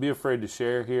share. Don't be afraid to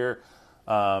share here.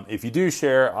 If you do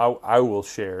share, I will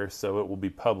share, so it will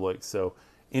be public. So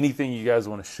anything you guys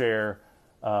want to share,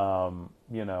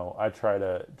 you know, I try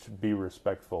to be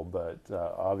respectful, but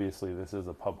obviously this is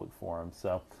a public forum.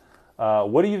 So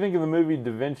what do you think of the movie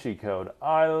Da Vinci Code?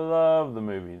 I love the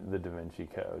movie The Da Vinci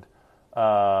Code.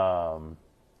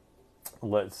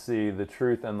 Let's see. The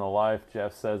Truth and the Life,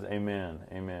 Jeff says, amen.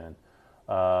 Amen.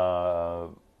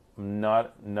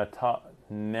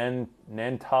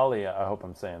 Nantalia, I hope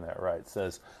I'm saying that right,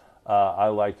 says, I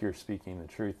like your speaking the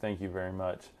truth. Thank you very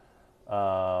much.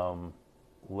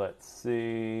 Let's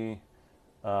see.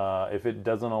 If it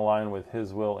doesn't align with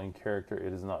his will and character,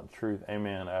 it is not truth.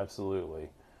 Amen. Absolutely.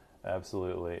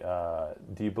 Absolutely.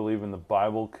 Do you believe in the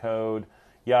Bible code?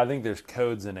 Yeah, I think there's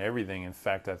codes in everything. In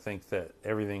fact, I think that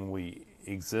everything we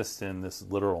exist in, this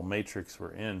literal matrix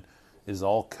we're in, is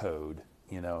all code.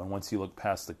 You know, and once you look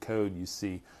past the code, you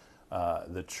see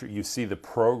you see the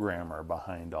programmer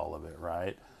behind all of it,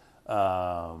 right?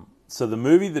 So the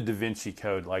movie The Da Vinci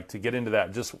Code, like, to get into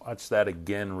that, just watched that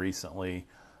again recently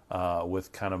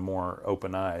with kind of more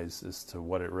open eyes as to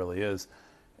what it really is.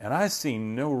 And I see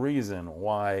no reason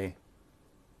why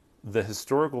the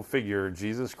historical figure,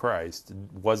 Jesus Christ,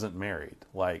 wasn't married.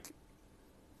 Like,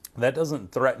 that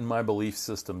doesn't threaten my belief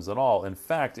systems at all. In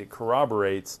fact, it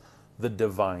corroborates the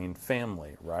divine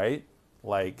family, right?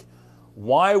 Like,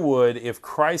 why would, if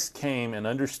Christ came and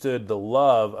understood the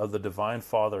love of the divine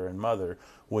father and mother,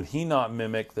 would he not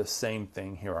mimic the same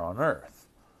thing here on earth?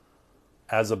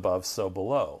 As above, so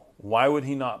below. Why would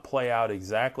he not play out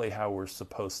exactly how we're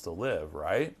supposed to live,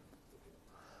 right?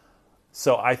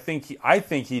 So I think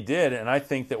he did, and I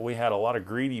think that we had a lot of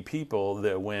greedy people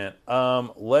that went,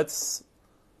 let's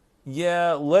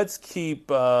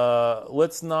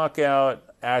knock out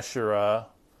Asherah,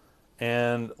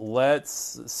 and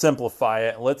let's simplify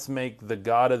it. Let's make the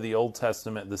God of the Old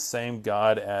Testament the same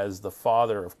God as the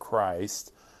Father of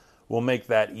Christ. We'll make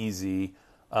that easy,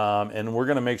 and we're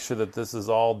going to make sure that this is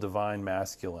all divine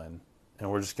masculine, and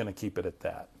we're just going to keep it at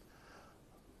that.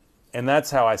 And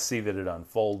that's how I see that it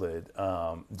unfolded,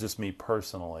 just me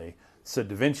personally. So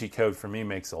Da Vinci Code for me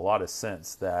makes a lot of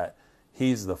sense, that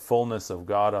he's the fullness of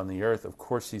God on the earth. Of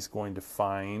course, he's going to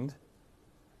find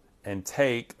and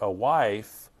take a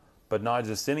wife, but not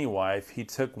just any wife. He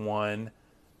took one.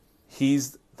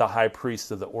 He's the high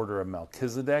priest of the order of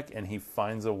Melchizedek, and he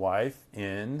finds a wife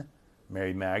in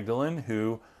Mary Magdalene,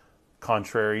 who,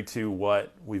 contrary to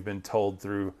what we've been told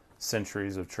through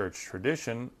centuries of church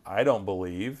tradition, I don't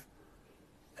believe,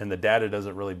 and the data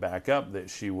doesn't really back up, that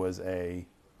she was a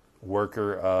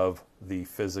worker of the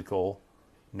physical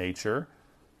nature,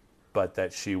 but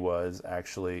that she was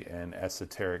actually an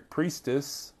esoteric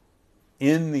priestess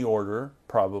in the order,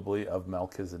 probably, of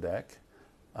Melchizedek.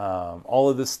 All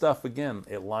of this stuff, again,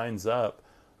 it lines up.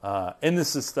 And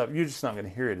this is stuff, you're just not going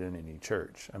to hear it in any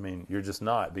church. I mean, you're just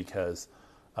not, because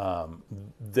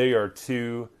they are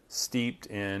too steeped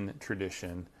in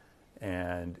tradition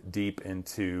and deep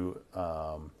into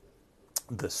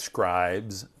the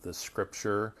scribes, the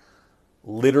scripture.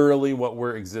 Literally what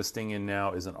we're existing in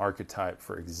now is an archetype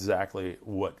for exactly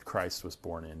what Christ was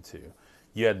born into.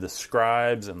 You had the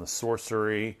scribes and the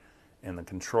sorcery and the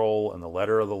control and the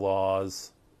letter of the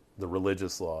laws, the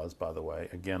religious laws, by the way.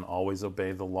 Again, always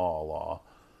obey the law.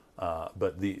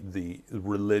 But the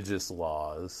religious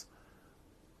laws,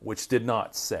 which did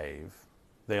not save.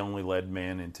 They only led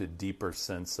man into deeper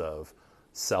sense of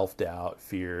self-doubt,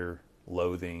 fear,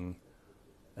 loathing,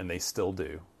 and they still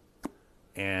do.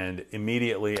 And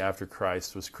immediately after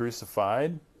Christ was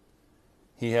crucified,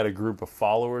 he had a group of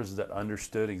followers that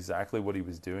understood exactly what he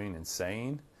was doing and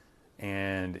saying,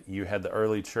 And you had the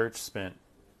early church spent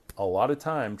a lot of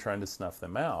time trying to snuff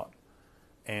them out.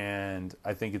 And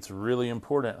I think it's really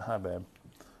important. Hi, babe.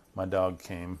 My dog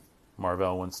came.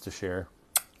 Marvell wants to share.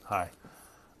 Hi.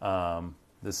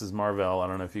 This is Marvell. I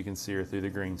don't know if you can see her through the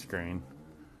green screen.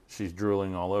 She's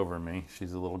drooling all over me.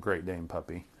 She's a little Great Dane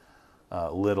puppy.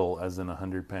 Little as in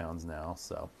 100 pounds now.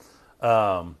 So,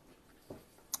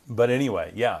 but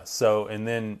anyway, yeah. So, and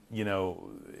then,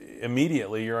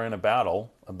 immediately you're in a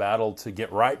battle to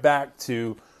get right back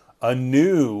to a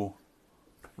new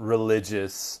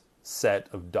religious set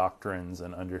of doctrines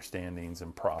and understandings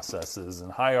and processes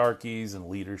and hierarchies and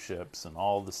leaderships and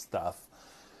all the stuff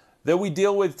that we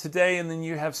deal with today. And then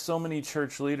you have so many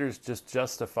church leaders just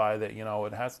justify that,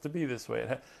 it has to be this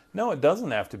way. No, it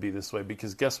doesn't have to be this way,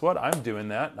 because guess what? I'm doing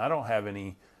that, and I don't have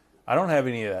any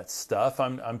of that stuff.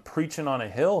 I'm preaching on a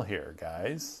hill here,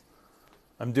 guys.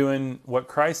 I'm doing what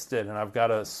Christ did, and I've got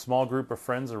a small group of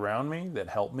friends around me that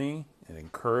help me and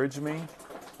encourage me.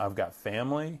 I've got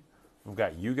family. I've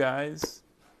got you guys.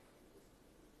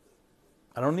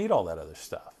 I don't need all that other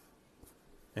stuff.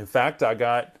 In fact, I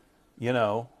got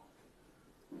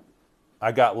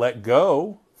let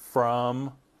go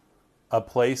from a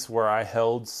place where I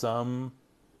held some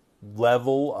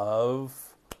level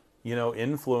of,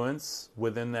 influence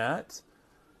within that,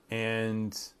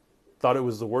 and thought it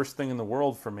was the worst thing in the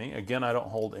world for me. Again, I don't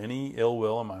hold any ill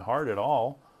will in my heart at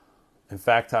all. In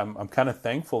fact, I'm kind of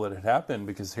thankful that it happened,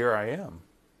 because here I am.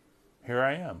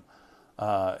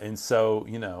 And so,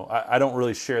 I don't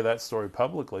really share that story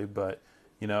publicly, but,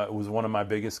 it was one of my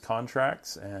biggest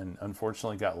contracts, and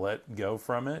unfortunately got let go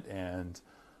from it. And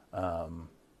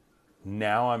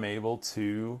now I'm able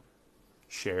to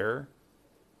share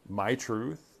my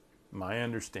truth, my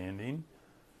understanding.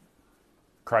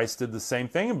 Christ did the same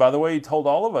thing. And by the way, he told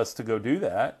all of us to go do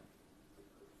that.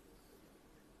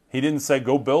 He didn't say,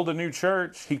 go build a new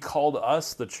church. He called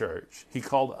us the church. He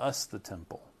called us the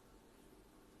temple.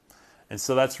 And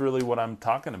so that's really what I'm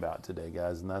talking about today,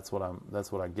 guys. And that's what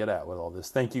I get at with all this.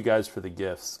 Thank you guys for the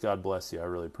gifts. God bless you. I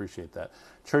really appreciate that.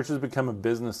 Church has become a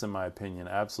business, in my opinion.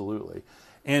 Absolutely.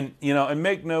 And, and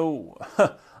make no,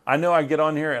 I know I get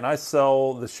on here and I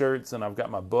sell the shirts and I've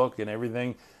got my book and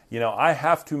everything. I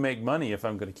have to make money if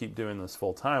I'm going to keep doing this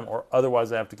full time, or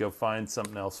otherwise I have to go find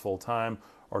something else full time,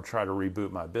 or try to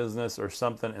reboot my business or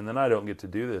something. And then I don't get to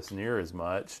do this near as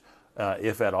much,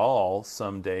 if at all,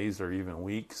 some days or even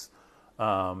weeks.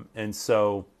 And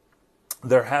so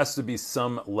there has to be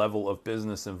some level of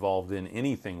business involved in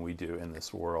anything we do in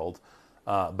this world.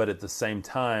 But at the same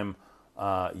time,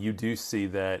 you do see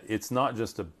that it's not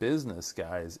just a business,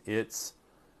 guys.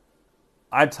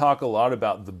 I talk a lot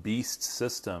about the beast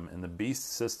system, and the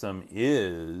beast system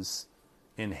is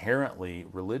inherently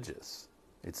religious.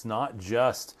 It's not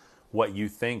just what you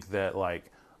think that,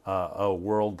 like a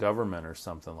world government or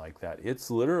something like that. It's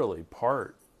literally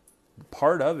part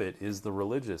of it is the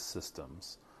religious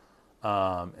systems.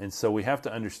 And so we have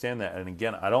to understand that. And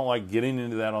again, I don't like getting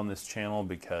into that on this channel,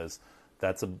 because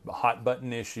that's a hot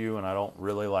button issue, and I don't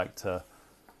really like to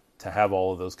have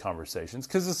all of those conversations,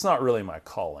 because it's not really my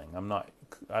calling. I'm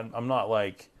not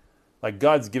like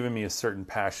God's given me a certain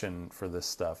passion for this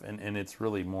stuff, and it's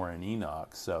really more in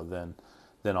Enoch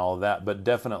than all of that. But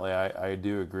definitely I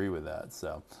do agree with that.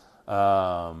 So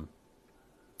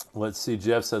let's see.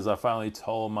 Jeff says, I finally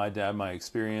told my dad my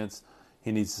experience.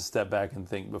 He needs to step back and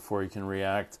think before he can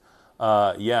react.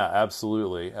 Yeah,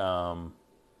 absolutely. And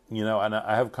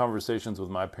I have conversations with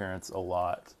my parents a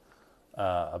lot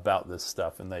about this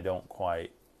stuff, and they don't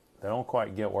quite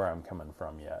get where I'm coming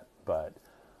from yet. But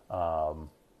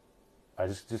I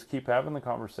just keep having the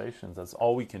conversations. That's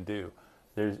all we can do.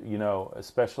 There's,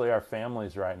 especially our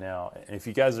families right now. If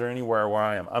you guys are anywhere where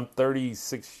I am, I'm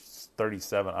 36,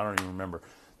 37, I don't even remember,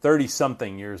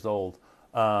 30-something years old.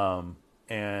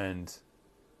 And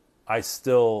I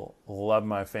still love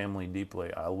my family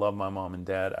deeply. I love my mom and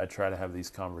dad. I try to have these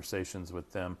conversations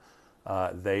with them.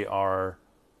 They are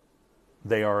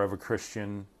of a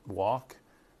Christian walk,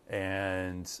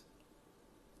 and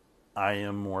I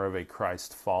am more of a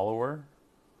Christ follower.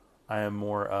 I am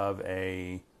more of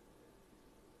a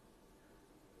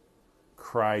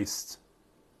Christ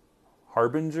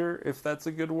harbinger, if that's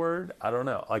a good word. I don't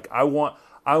know. Like I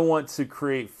want to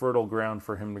create fertile ground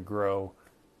for him to grow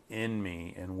in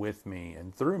me and with me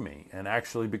and through me and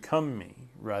actually become me,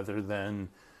 rather than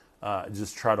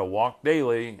just try to walk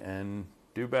daily and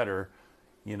do better,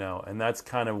 and that's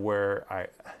kind of where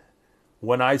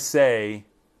when I say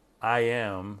I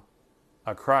am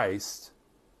a Christ,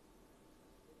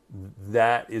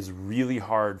 that is really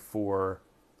hard for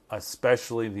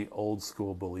especially the old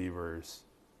school believers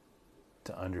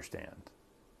to understand.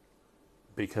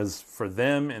 because for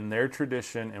them in their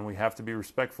tradition, and we have to be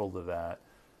respectful to that,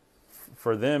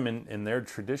 for them in their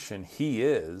tradition, he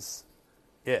is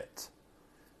it.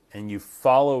 And you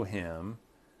follow him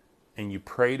and you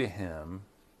pray to him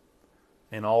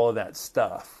and all of that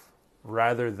stuff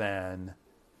rather than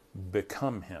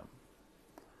become him.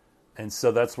 And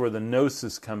so that's where the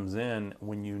gnosis comes in,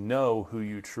 when you know who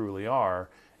you truly are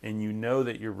and you know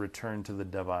that you're returned to the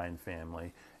divine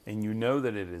family and you know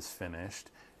that it is finished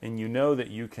and you know that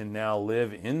you can now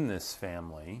live in this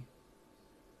family.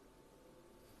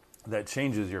 That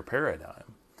changes your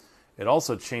paradigm. It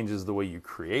also changes the way you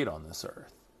create on this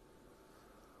earth.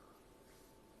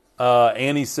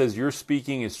 Annie says, your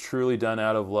speaking is truly done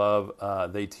out of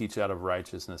love. They teach out of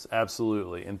righteousness.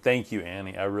 Absolutely. And thank you,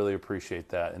 Annie. I really appreciate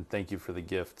that. And thank you for the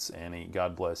gifts, Annie.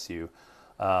 God bless you.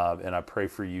 And I pray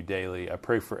for you daily. I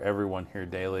pray for everyone here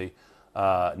daily.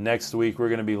 Next week, we're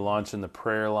going to be launching the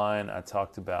prayer line. I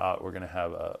talked about we're going to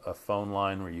have a phone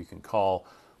line where you can call,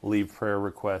 leave prayer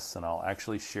requests, and I'll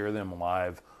actually share them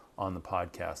live on the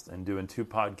podcast. And doing 2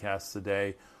 podcasts a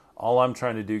day. All I'm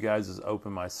trying to do, guys, is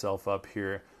open myself up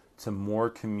here to more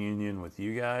communion with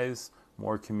you guys,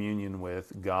 more communion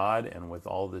with God and with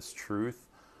all this truth,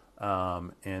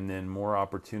 and then more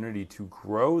opportunity to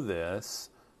grow this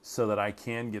so that I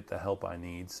can get the help I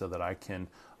need, so that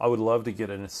I would love to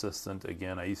get an assistant.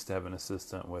 Again, I used to have an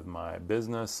assistant with my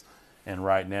business, and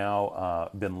right now,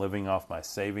 been living off my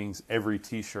savings. Every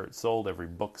t-shirt sold, every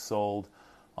book sold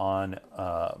on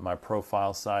my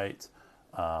profile site,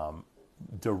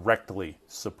 directly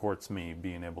supports me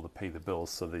being able to pay the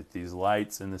bills so that these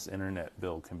lights and this internet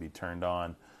bill can be turned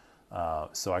on,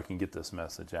 so I can get this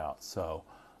message out. So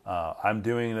I'm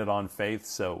doing it on faith.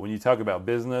 So when you talk about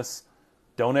business,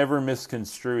 don't ever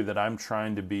misconstrue that I'm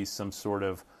trying to be some sort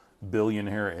of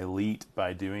billionaire elite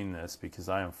by doing this, because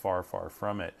I am far, far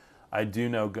from it. I do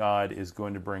know God is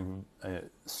going to bring a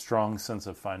strong sense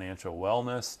of financial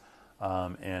wellness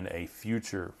and a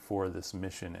future for this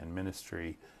mission and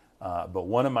ministry. But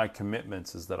one of my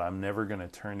commitments is that I'm never going to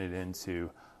turn it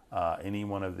into any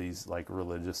one of these like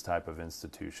religious type of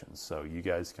institutions. So you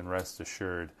guys can rest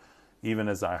assured, even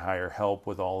as I hire help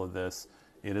with all of this,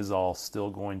 it is all still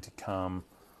going to come.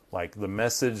 Like the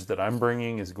message that I'm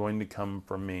bringing is going to come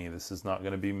from me. This is not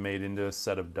going to be made into a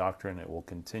set of doctrine. It will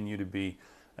continue to be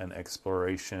an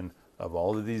exploration of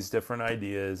all of these different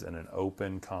ideas and an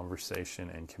open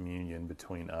conversation and communion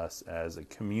between us as a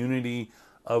community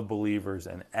of believers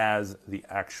and as the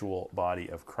actual body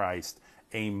of Christ,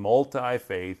 a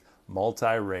multi-faith,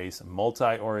 multi-race,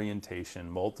 multi-orientation,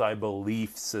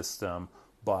 multi-belief system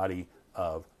body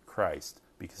of Christ,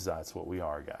 because that's what we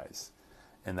are, guys.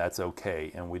 And that's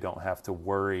okay, and we don't have to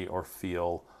worry or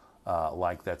feel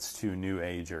like that's too new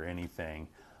age or anything,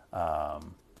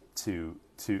 to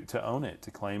own it, to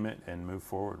claim it, and move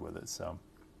forward with it. So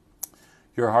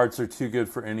your hearts are too good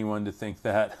for anyone to think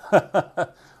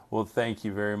that. Well, thank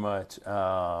you very much.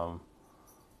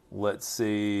 Let's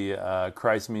see.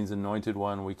 Christ means anointed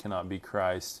one. We cannot be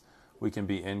Christ. We can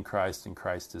be in Christ, and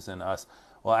Christ is in us.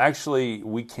 Well, actually,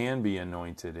 we can be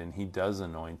anointed, and he does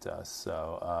anoint us.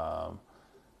 So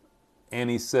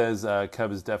Annie says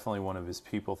Cub is definitely one of his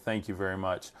people. Thank you very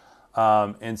much.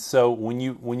 And so when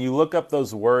you look up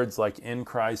those words like in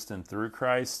Christ and through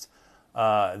Christ,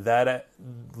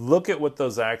 look at what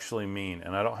those actually mean.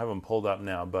 And I don't have them pulled up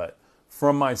now, but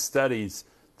from my studies,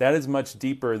 that is much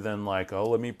deeper than like, oh,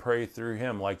 let me pray through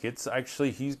him. Like it's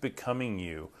actually, he's becoming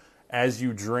you. As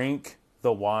you drink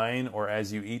the wine or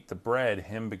as you eat the bread,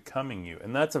 him becoming you.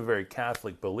 And that's a very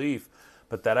Catholic belief,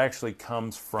 but that actually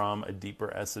comes from a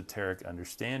deeper esoteric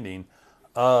understanding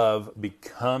of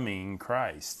becoming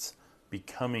Christ,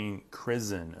 becoming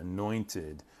christened,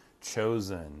 anointed,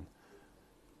 chosen.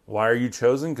 Why are you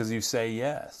chosen? Because you say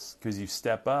yes, because you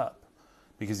step up,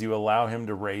 because you allow him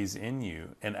to raise in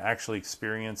you and actually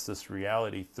experience this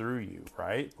reality through you,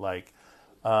 right? Like,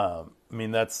 I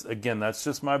mean, that's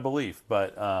just my belief.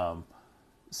 But,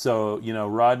 so,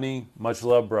 Rodney, much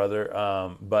love,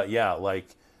 brother. But yeah,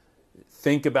 like,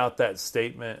 think about that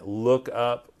statement. Look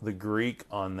up the Greek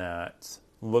on that.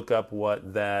 Look up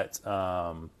what that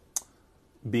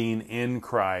being in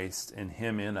Christ and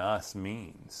him in us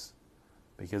means.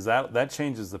 Because that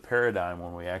changes the paradigm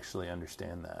when we actually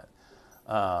understand that.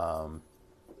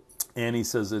 Annie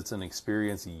says it's an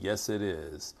experience. Yes, it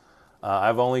is.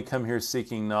 I've only come here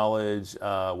seeking knowledge,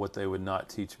 what they would not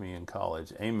teach me in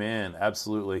college. Amen.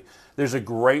 Absolutely. There's a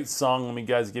great song. Let me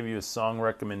guys give you a song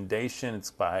recommendation.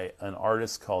 It's by an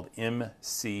artist called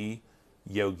MC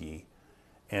Yogi,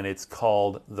 and it's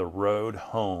called The Road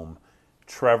Home.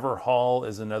 Trevor Hall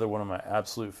is another one of my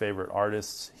absolute favorite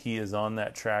artists. He is on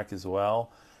that track as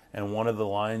well. And one of the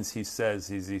lines he says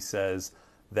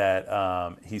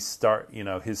that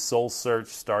his soul search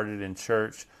started in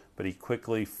church, but he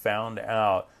quickly found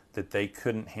out that they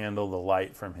couldn't handle the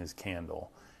light from his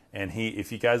candle. And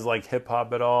if you guys like hip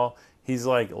hop at all, he's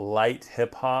like light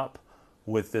hip hop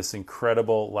with this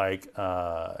incredible like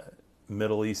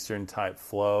Middle Eastern type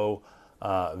flow,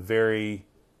 very,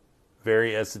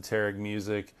 very esoteric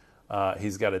music.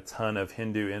 He's got a ton of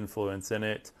Hindu influence in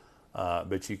it,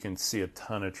 but you can see a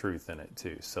ton of truth in it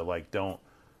too. So like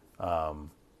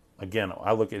again,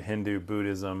 I look at Hindu,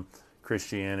 Buddhism,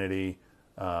 Christianity,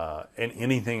 and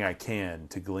anything I can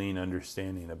to glean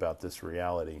understanding about this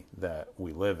reality that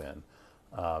we live in,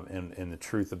 and the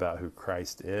truth about who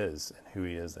Christ is and who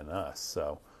He is in us.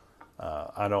 So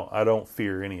I don't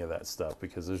fear any of that stuff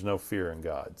because there's no fear in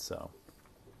God. So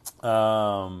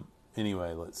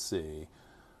anyway, let's see.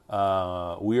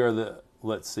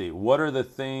 Let's see. What are the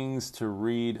things to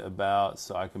read about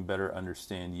so I can better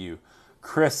understand you?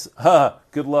 Chris,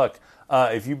 good luck.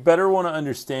 If you better want to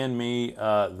understand me,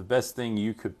 the best thing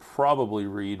you could probably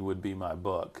read would be my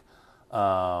book,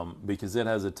 because it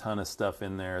has a ton of stuff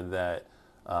in there that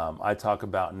I talk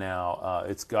about now.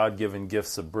 It's God-Given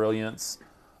Gifts of Brilliance,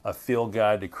 a field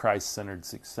guide to Christ-centered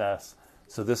success.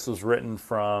 So this was written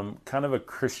from kind of a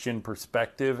Christian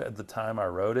perspective at the time I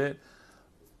wrote it.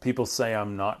 People say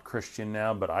I'm not Christian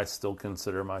now, but I still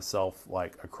consider myself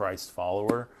like a Christ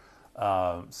follower.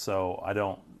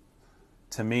 So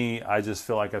to me, I just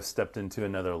feel like I've stepped into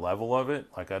another level of it.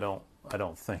 Like I don't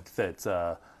think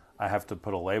that I have to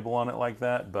put a label on it like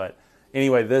that. But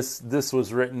anyway, this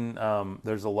was written.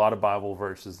 There's a lot of Bible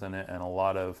verses in it and a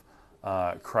lot of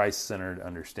Christ-centered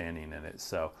understanding in it.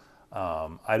 So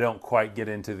I don't quite get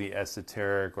into the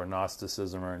esoteric or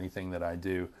Gnosticism or anything that I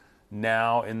do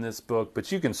now in this book,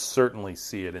 but you can certainly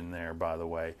see it in there, by the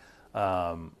way.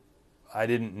 I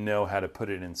didn't know how to put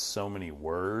it in so many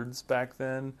words back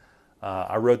then.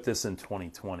 I wrote this in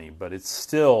 2020, but it's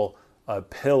still a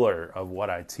pillar of what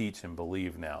I teach and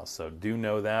believe now. So do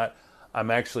know that.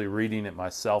 I'm actually reading it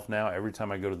myself now. Every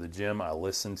time I go to the gym, I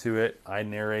listen to it. I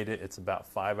narrate it. It's about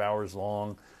 5 hours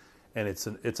long, and it's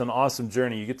an awesome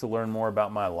journey. You get to learn more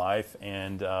about my life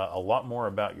and a lot more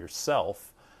about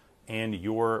yourself and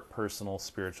your personal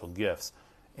spiritual gifts.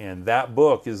 And that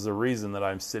book is the reason that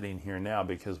I'm sitting here now,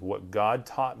 because what God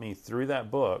taught me through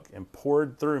that book and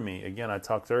poured through me, again, I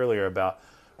talked earlier about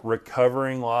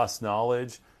recovering lost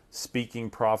knowledge, speaking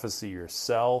prophecy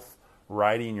yourself,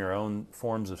 writing your own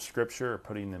forms of scripture,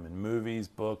 putting them in movies,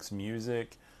 books,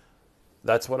 music.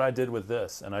 That's what I did with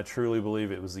this, and I truly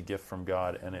believe it was a gift from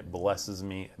God, and it blesses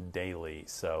me daily.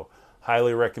 So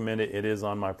highly recommend it. It is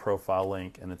on my profile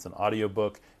link, and it's an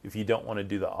audiobook. If you don't want to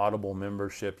do the Audible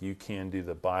membership, you can do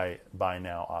the buy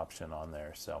now option on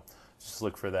there. So just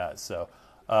look for that. So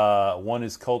one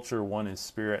is culture, one is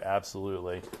spirit,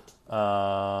 absolutely.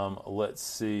 Let's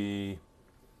see.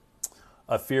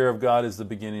 A fear of God is the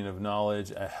beginning of knowledge.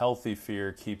 A healthy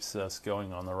fear keeps us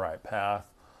going on the right path.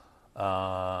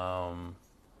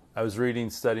 I was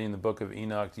studying the book of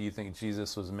Enoch. Do you think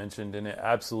Jesus was mentioned in it?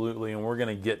 Absolutely, and we're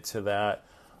going to get to that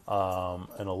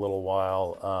in a little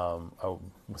while.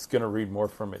 I was going to read more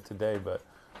from it today, but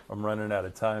I'm running out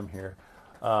of time here.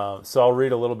 So I'll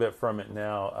read a little bit from it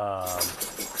now.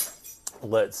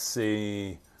 Let's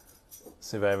see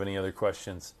if I have any other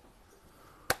questions.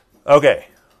 Okay.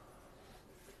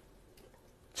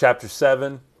 Chapter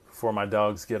 7, before my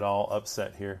dogs get all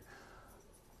upset here.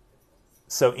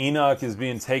 So Enoch is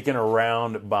being taken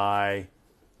around by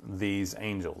these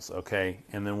angels, okay?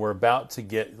 And then we're about to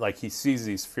get, like, he sees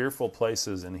these fearful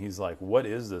places, and he's like, what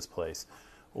is this place?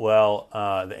 Well,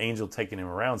 the angel taking him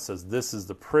around says, this is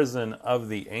the prison of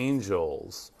the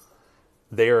angels.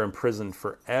 They are imprisoned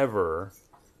forever.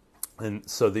 And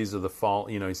so these are the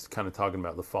he's kind of talking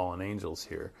about the fallen angels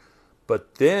here.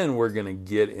 But then we're going to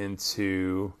get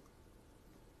into,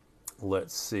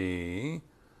 let's see,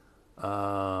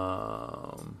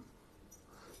 7,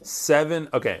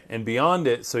 okay, and beyond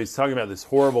it, so he's talking about this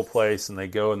horrible place, and they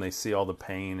go and they see all the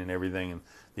pain and everything, and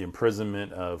the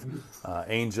imprisonment of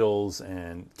angels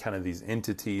and kind of these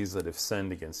entities that have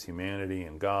sinned against humanity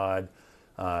and God.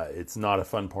 It's not a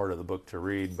fun part of the book to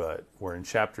read, but we're in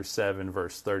chapter 7,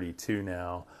 verse 32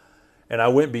 now. And I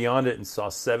went beyond it and saw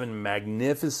 7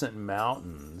 magnificent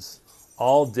mountains,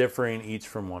 all differing each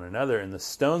from one another. And the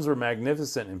stones were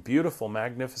magnificent and beautiful,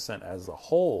 magnificent as a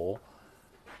whole,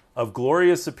 of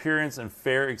glorious appearance and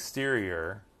fair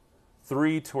exterior,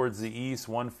 3 towards the east,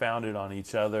 1 founded on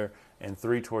each other, and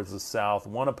 3 towards the south,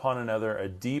 one upon another, a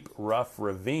deep, rough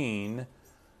ravine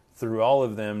through all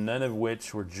of them, none of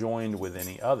which were joined with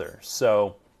any other.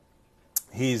 So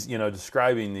he's,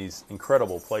 describing these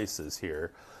incredible places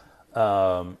here.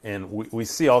 And we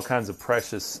see all kinds of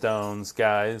precious stones.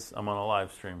 Guys, I'm on a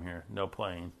live stream here. No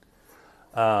playing.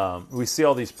 We see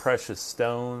all these precious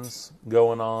stones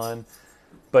going on.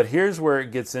 But here's where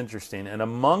it gets interesting. And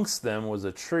amongst them was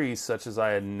a tree such as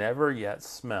I had never yet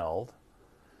smelled.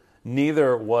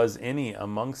 Neither was any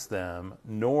amongst them,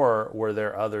 nor were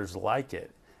there others like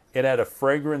it. It had a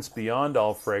fragrance beyond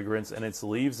all fragrance, and its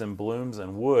leaves and blooms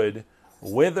and wood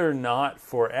wither not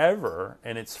forever,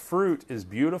 and its fruit is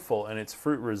beautiful, and its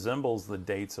fruit resembles the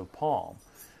dates of palm.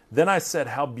 Then I said,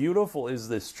 how beautiful is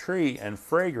this tree and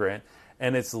fragrant,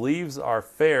 and its leaves are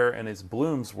fair, and its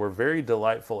blooms were very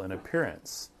delightful in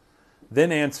appearance.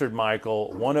 Then answered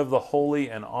Michael, one of the holy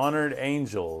and honored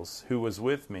angels, who was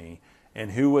with me,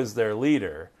 and who was their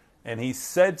leader. And he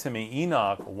said to me,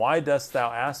 Enoch, why dost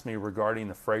thou ask me regarding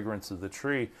the fragrance of the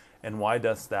tree, and why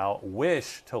dost thou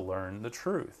wish to learn the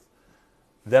truth?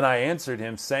 Then I answered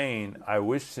him, saying, I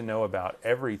wish to know about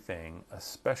everything,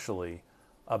 especially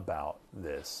about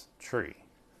this tree.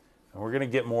 And we're going to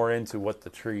get more into what the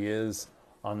tree is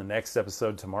on the next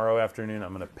episode tomorrow afternoon.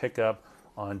 I'm going to pick up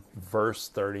on verse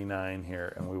 39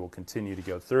 here, and we will continue to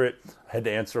go through it. I had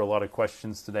to answer a lot of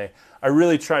questions today. I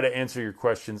really try to answer your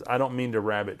questions. I don't mean to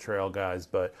rabbit trail, guys,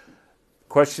 but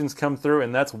questions come through,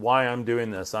 and that's why I'm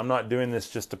doing this. I'm not doing this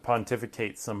just to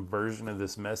pontificate some version of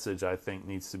this message I think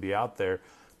needs to be out there,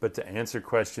 but to answer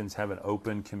questions, have an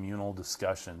open communal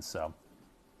discussion. So,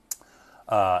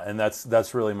 and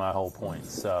that's really my whole point.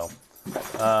 So,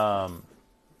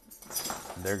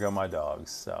 there go my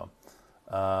dogs. So,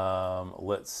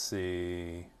 let's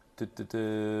see.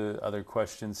 Other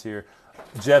questions here.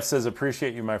 Jeff says,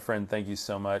 appreciate you, my friend. Thank you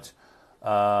so much.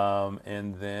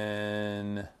 And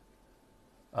then,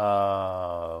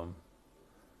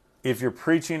 if you're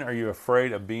preaching, are you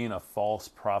afraid of being a false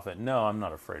prophet? No, I'm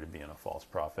not afraid of being a false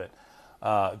prophet.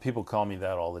 People call me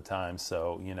that all the time.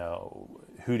 So,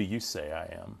 who do you say I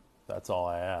am? That's all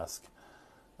I ask.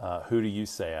 Who do you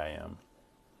say I am?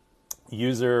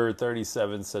 User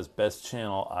 37 says, best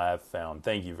channel I have found.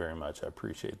 Thank you very much. I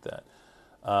appreciate that.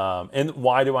 And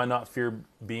why do I not fear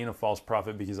being a false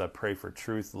prophet? Because I pray for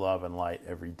truth, love, and light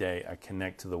every day. I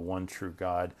connect to the one true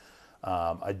God.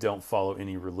 I don't follow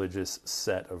any religious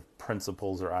set of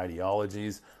principles or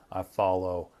ideologies. I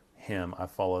follow Him. I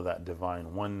follow that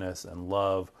divine oneness and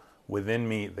love within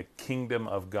me, the kingdom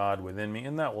of God within me,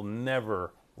 and that will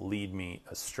never lead me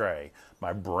astray.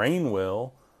 My brain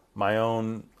will. My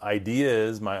own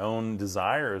ideas, my own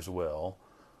desires will,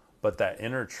 but that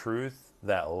inner truth,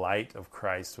 that light of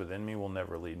Christ within me will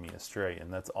never lead me astray.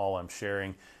 And that's all I'm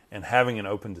sharing and having an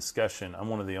open discussion. I'm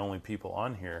one of the only people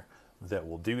on here that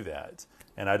will do that.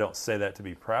 And I don't say that to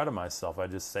be proud of myself. I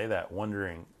just say that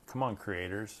wondering, come on,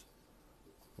 creators,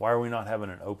 why are we not having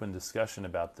an open discussion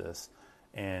about this?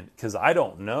 And because I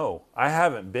don't know. I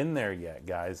haven't been there yet,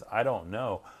 guys. I don't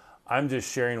know. I'm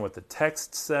just sharing what the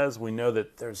text says. We know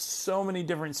that there's so many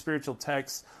different spiritual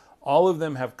texts. All of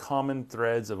them have common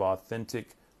threads of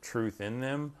authentic truth in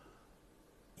them.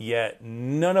 Yet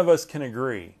none of us can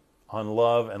agree on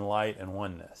love and light and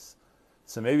oneness.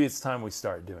 So maybe it's time we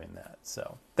start doing that.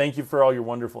 So thank you for all your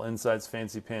wonderful insights.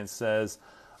 Fancy Pants says,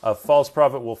 a false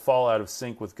prophet will fall out of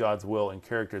sync with God's will and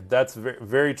character. That's very,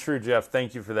 very true, Jeff.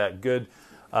 Thank you for that. Good.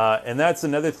 And that's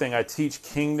another thing. I teach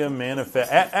kingdom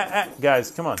manifest.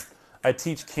 Guys, come on. I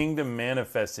teach kingdom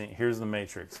manifesting. Here's the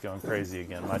Matrix going crazy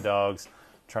again. My dog's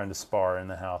trying to spar in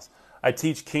the house. I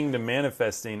teach kingdom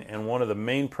manifesting, and one of the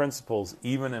main principles,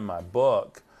 even in my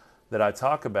book, that I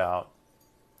talk about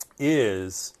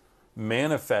is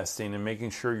manifesting and making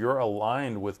sure you're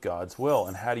aligned with God's will.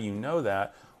 And how do you know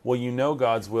that? Well, you know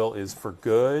God's will is for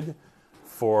good,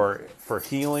 for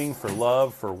healing, for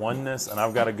love, for oneness. And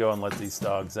I've got to go and let these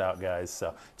dogs out, guys.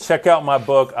 So check out my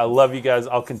book. I love you guys.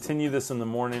 I'll continue this in the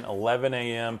morning, 11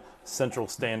 a.m. Central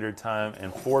Standard Time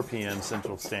and 4 p.m.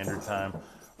 Central Standard Time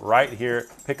right here.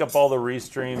 Pick up all the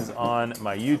restreams on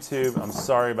my YouTube. I'm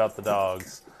sorry about the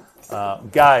dogs.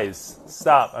 Guys,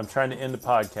 stop. I'm trying to end the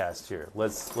podcast here.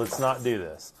 Let's not do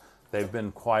this. They've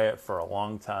been quiet for a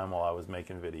long time while I was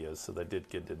making videos, so they did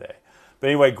good today. But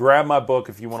anyway, grab my book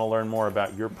if you want to learn more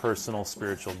about your personal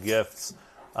spiritual gifts.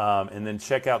 And then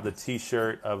check out the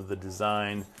t-shirt of the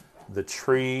design, the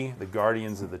tree, the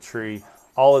guardians of the tree.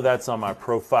 All of that's on my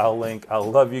profile link. I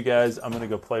love you guys. I'm going to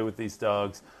go play with these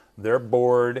dogs. They're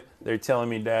bored. They're telling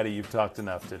me, Daddy, you've talked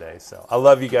enough today. So I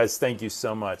love you guys. Thank you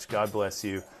so much. God bless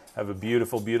you. Have a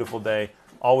beautiful, beautiful day.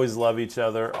 Always love each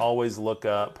other. Always look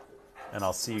up. And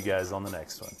I'll see you guys on the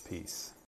next one. Peace.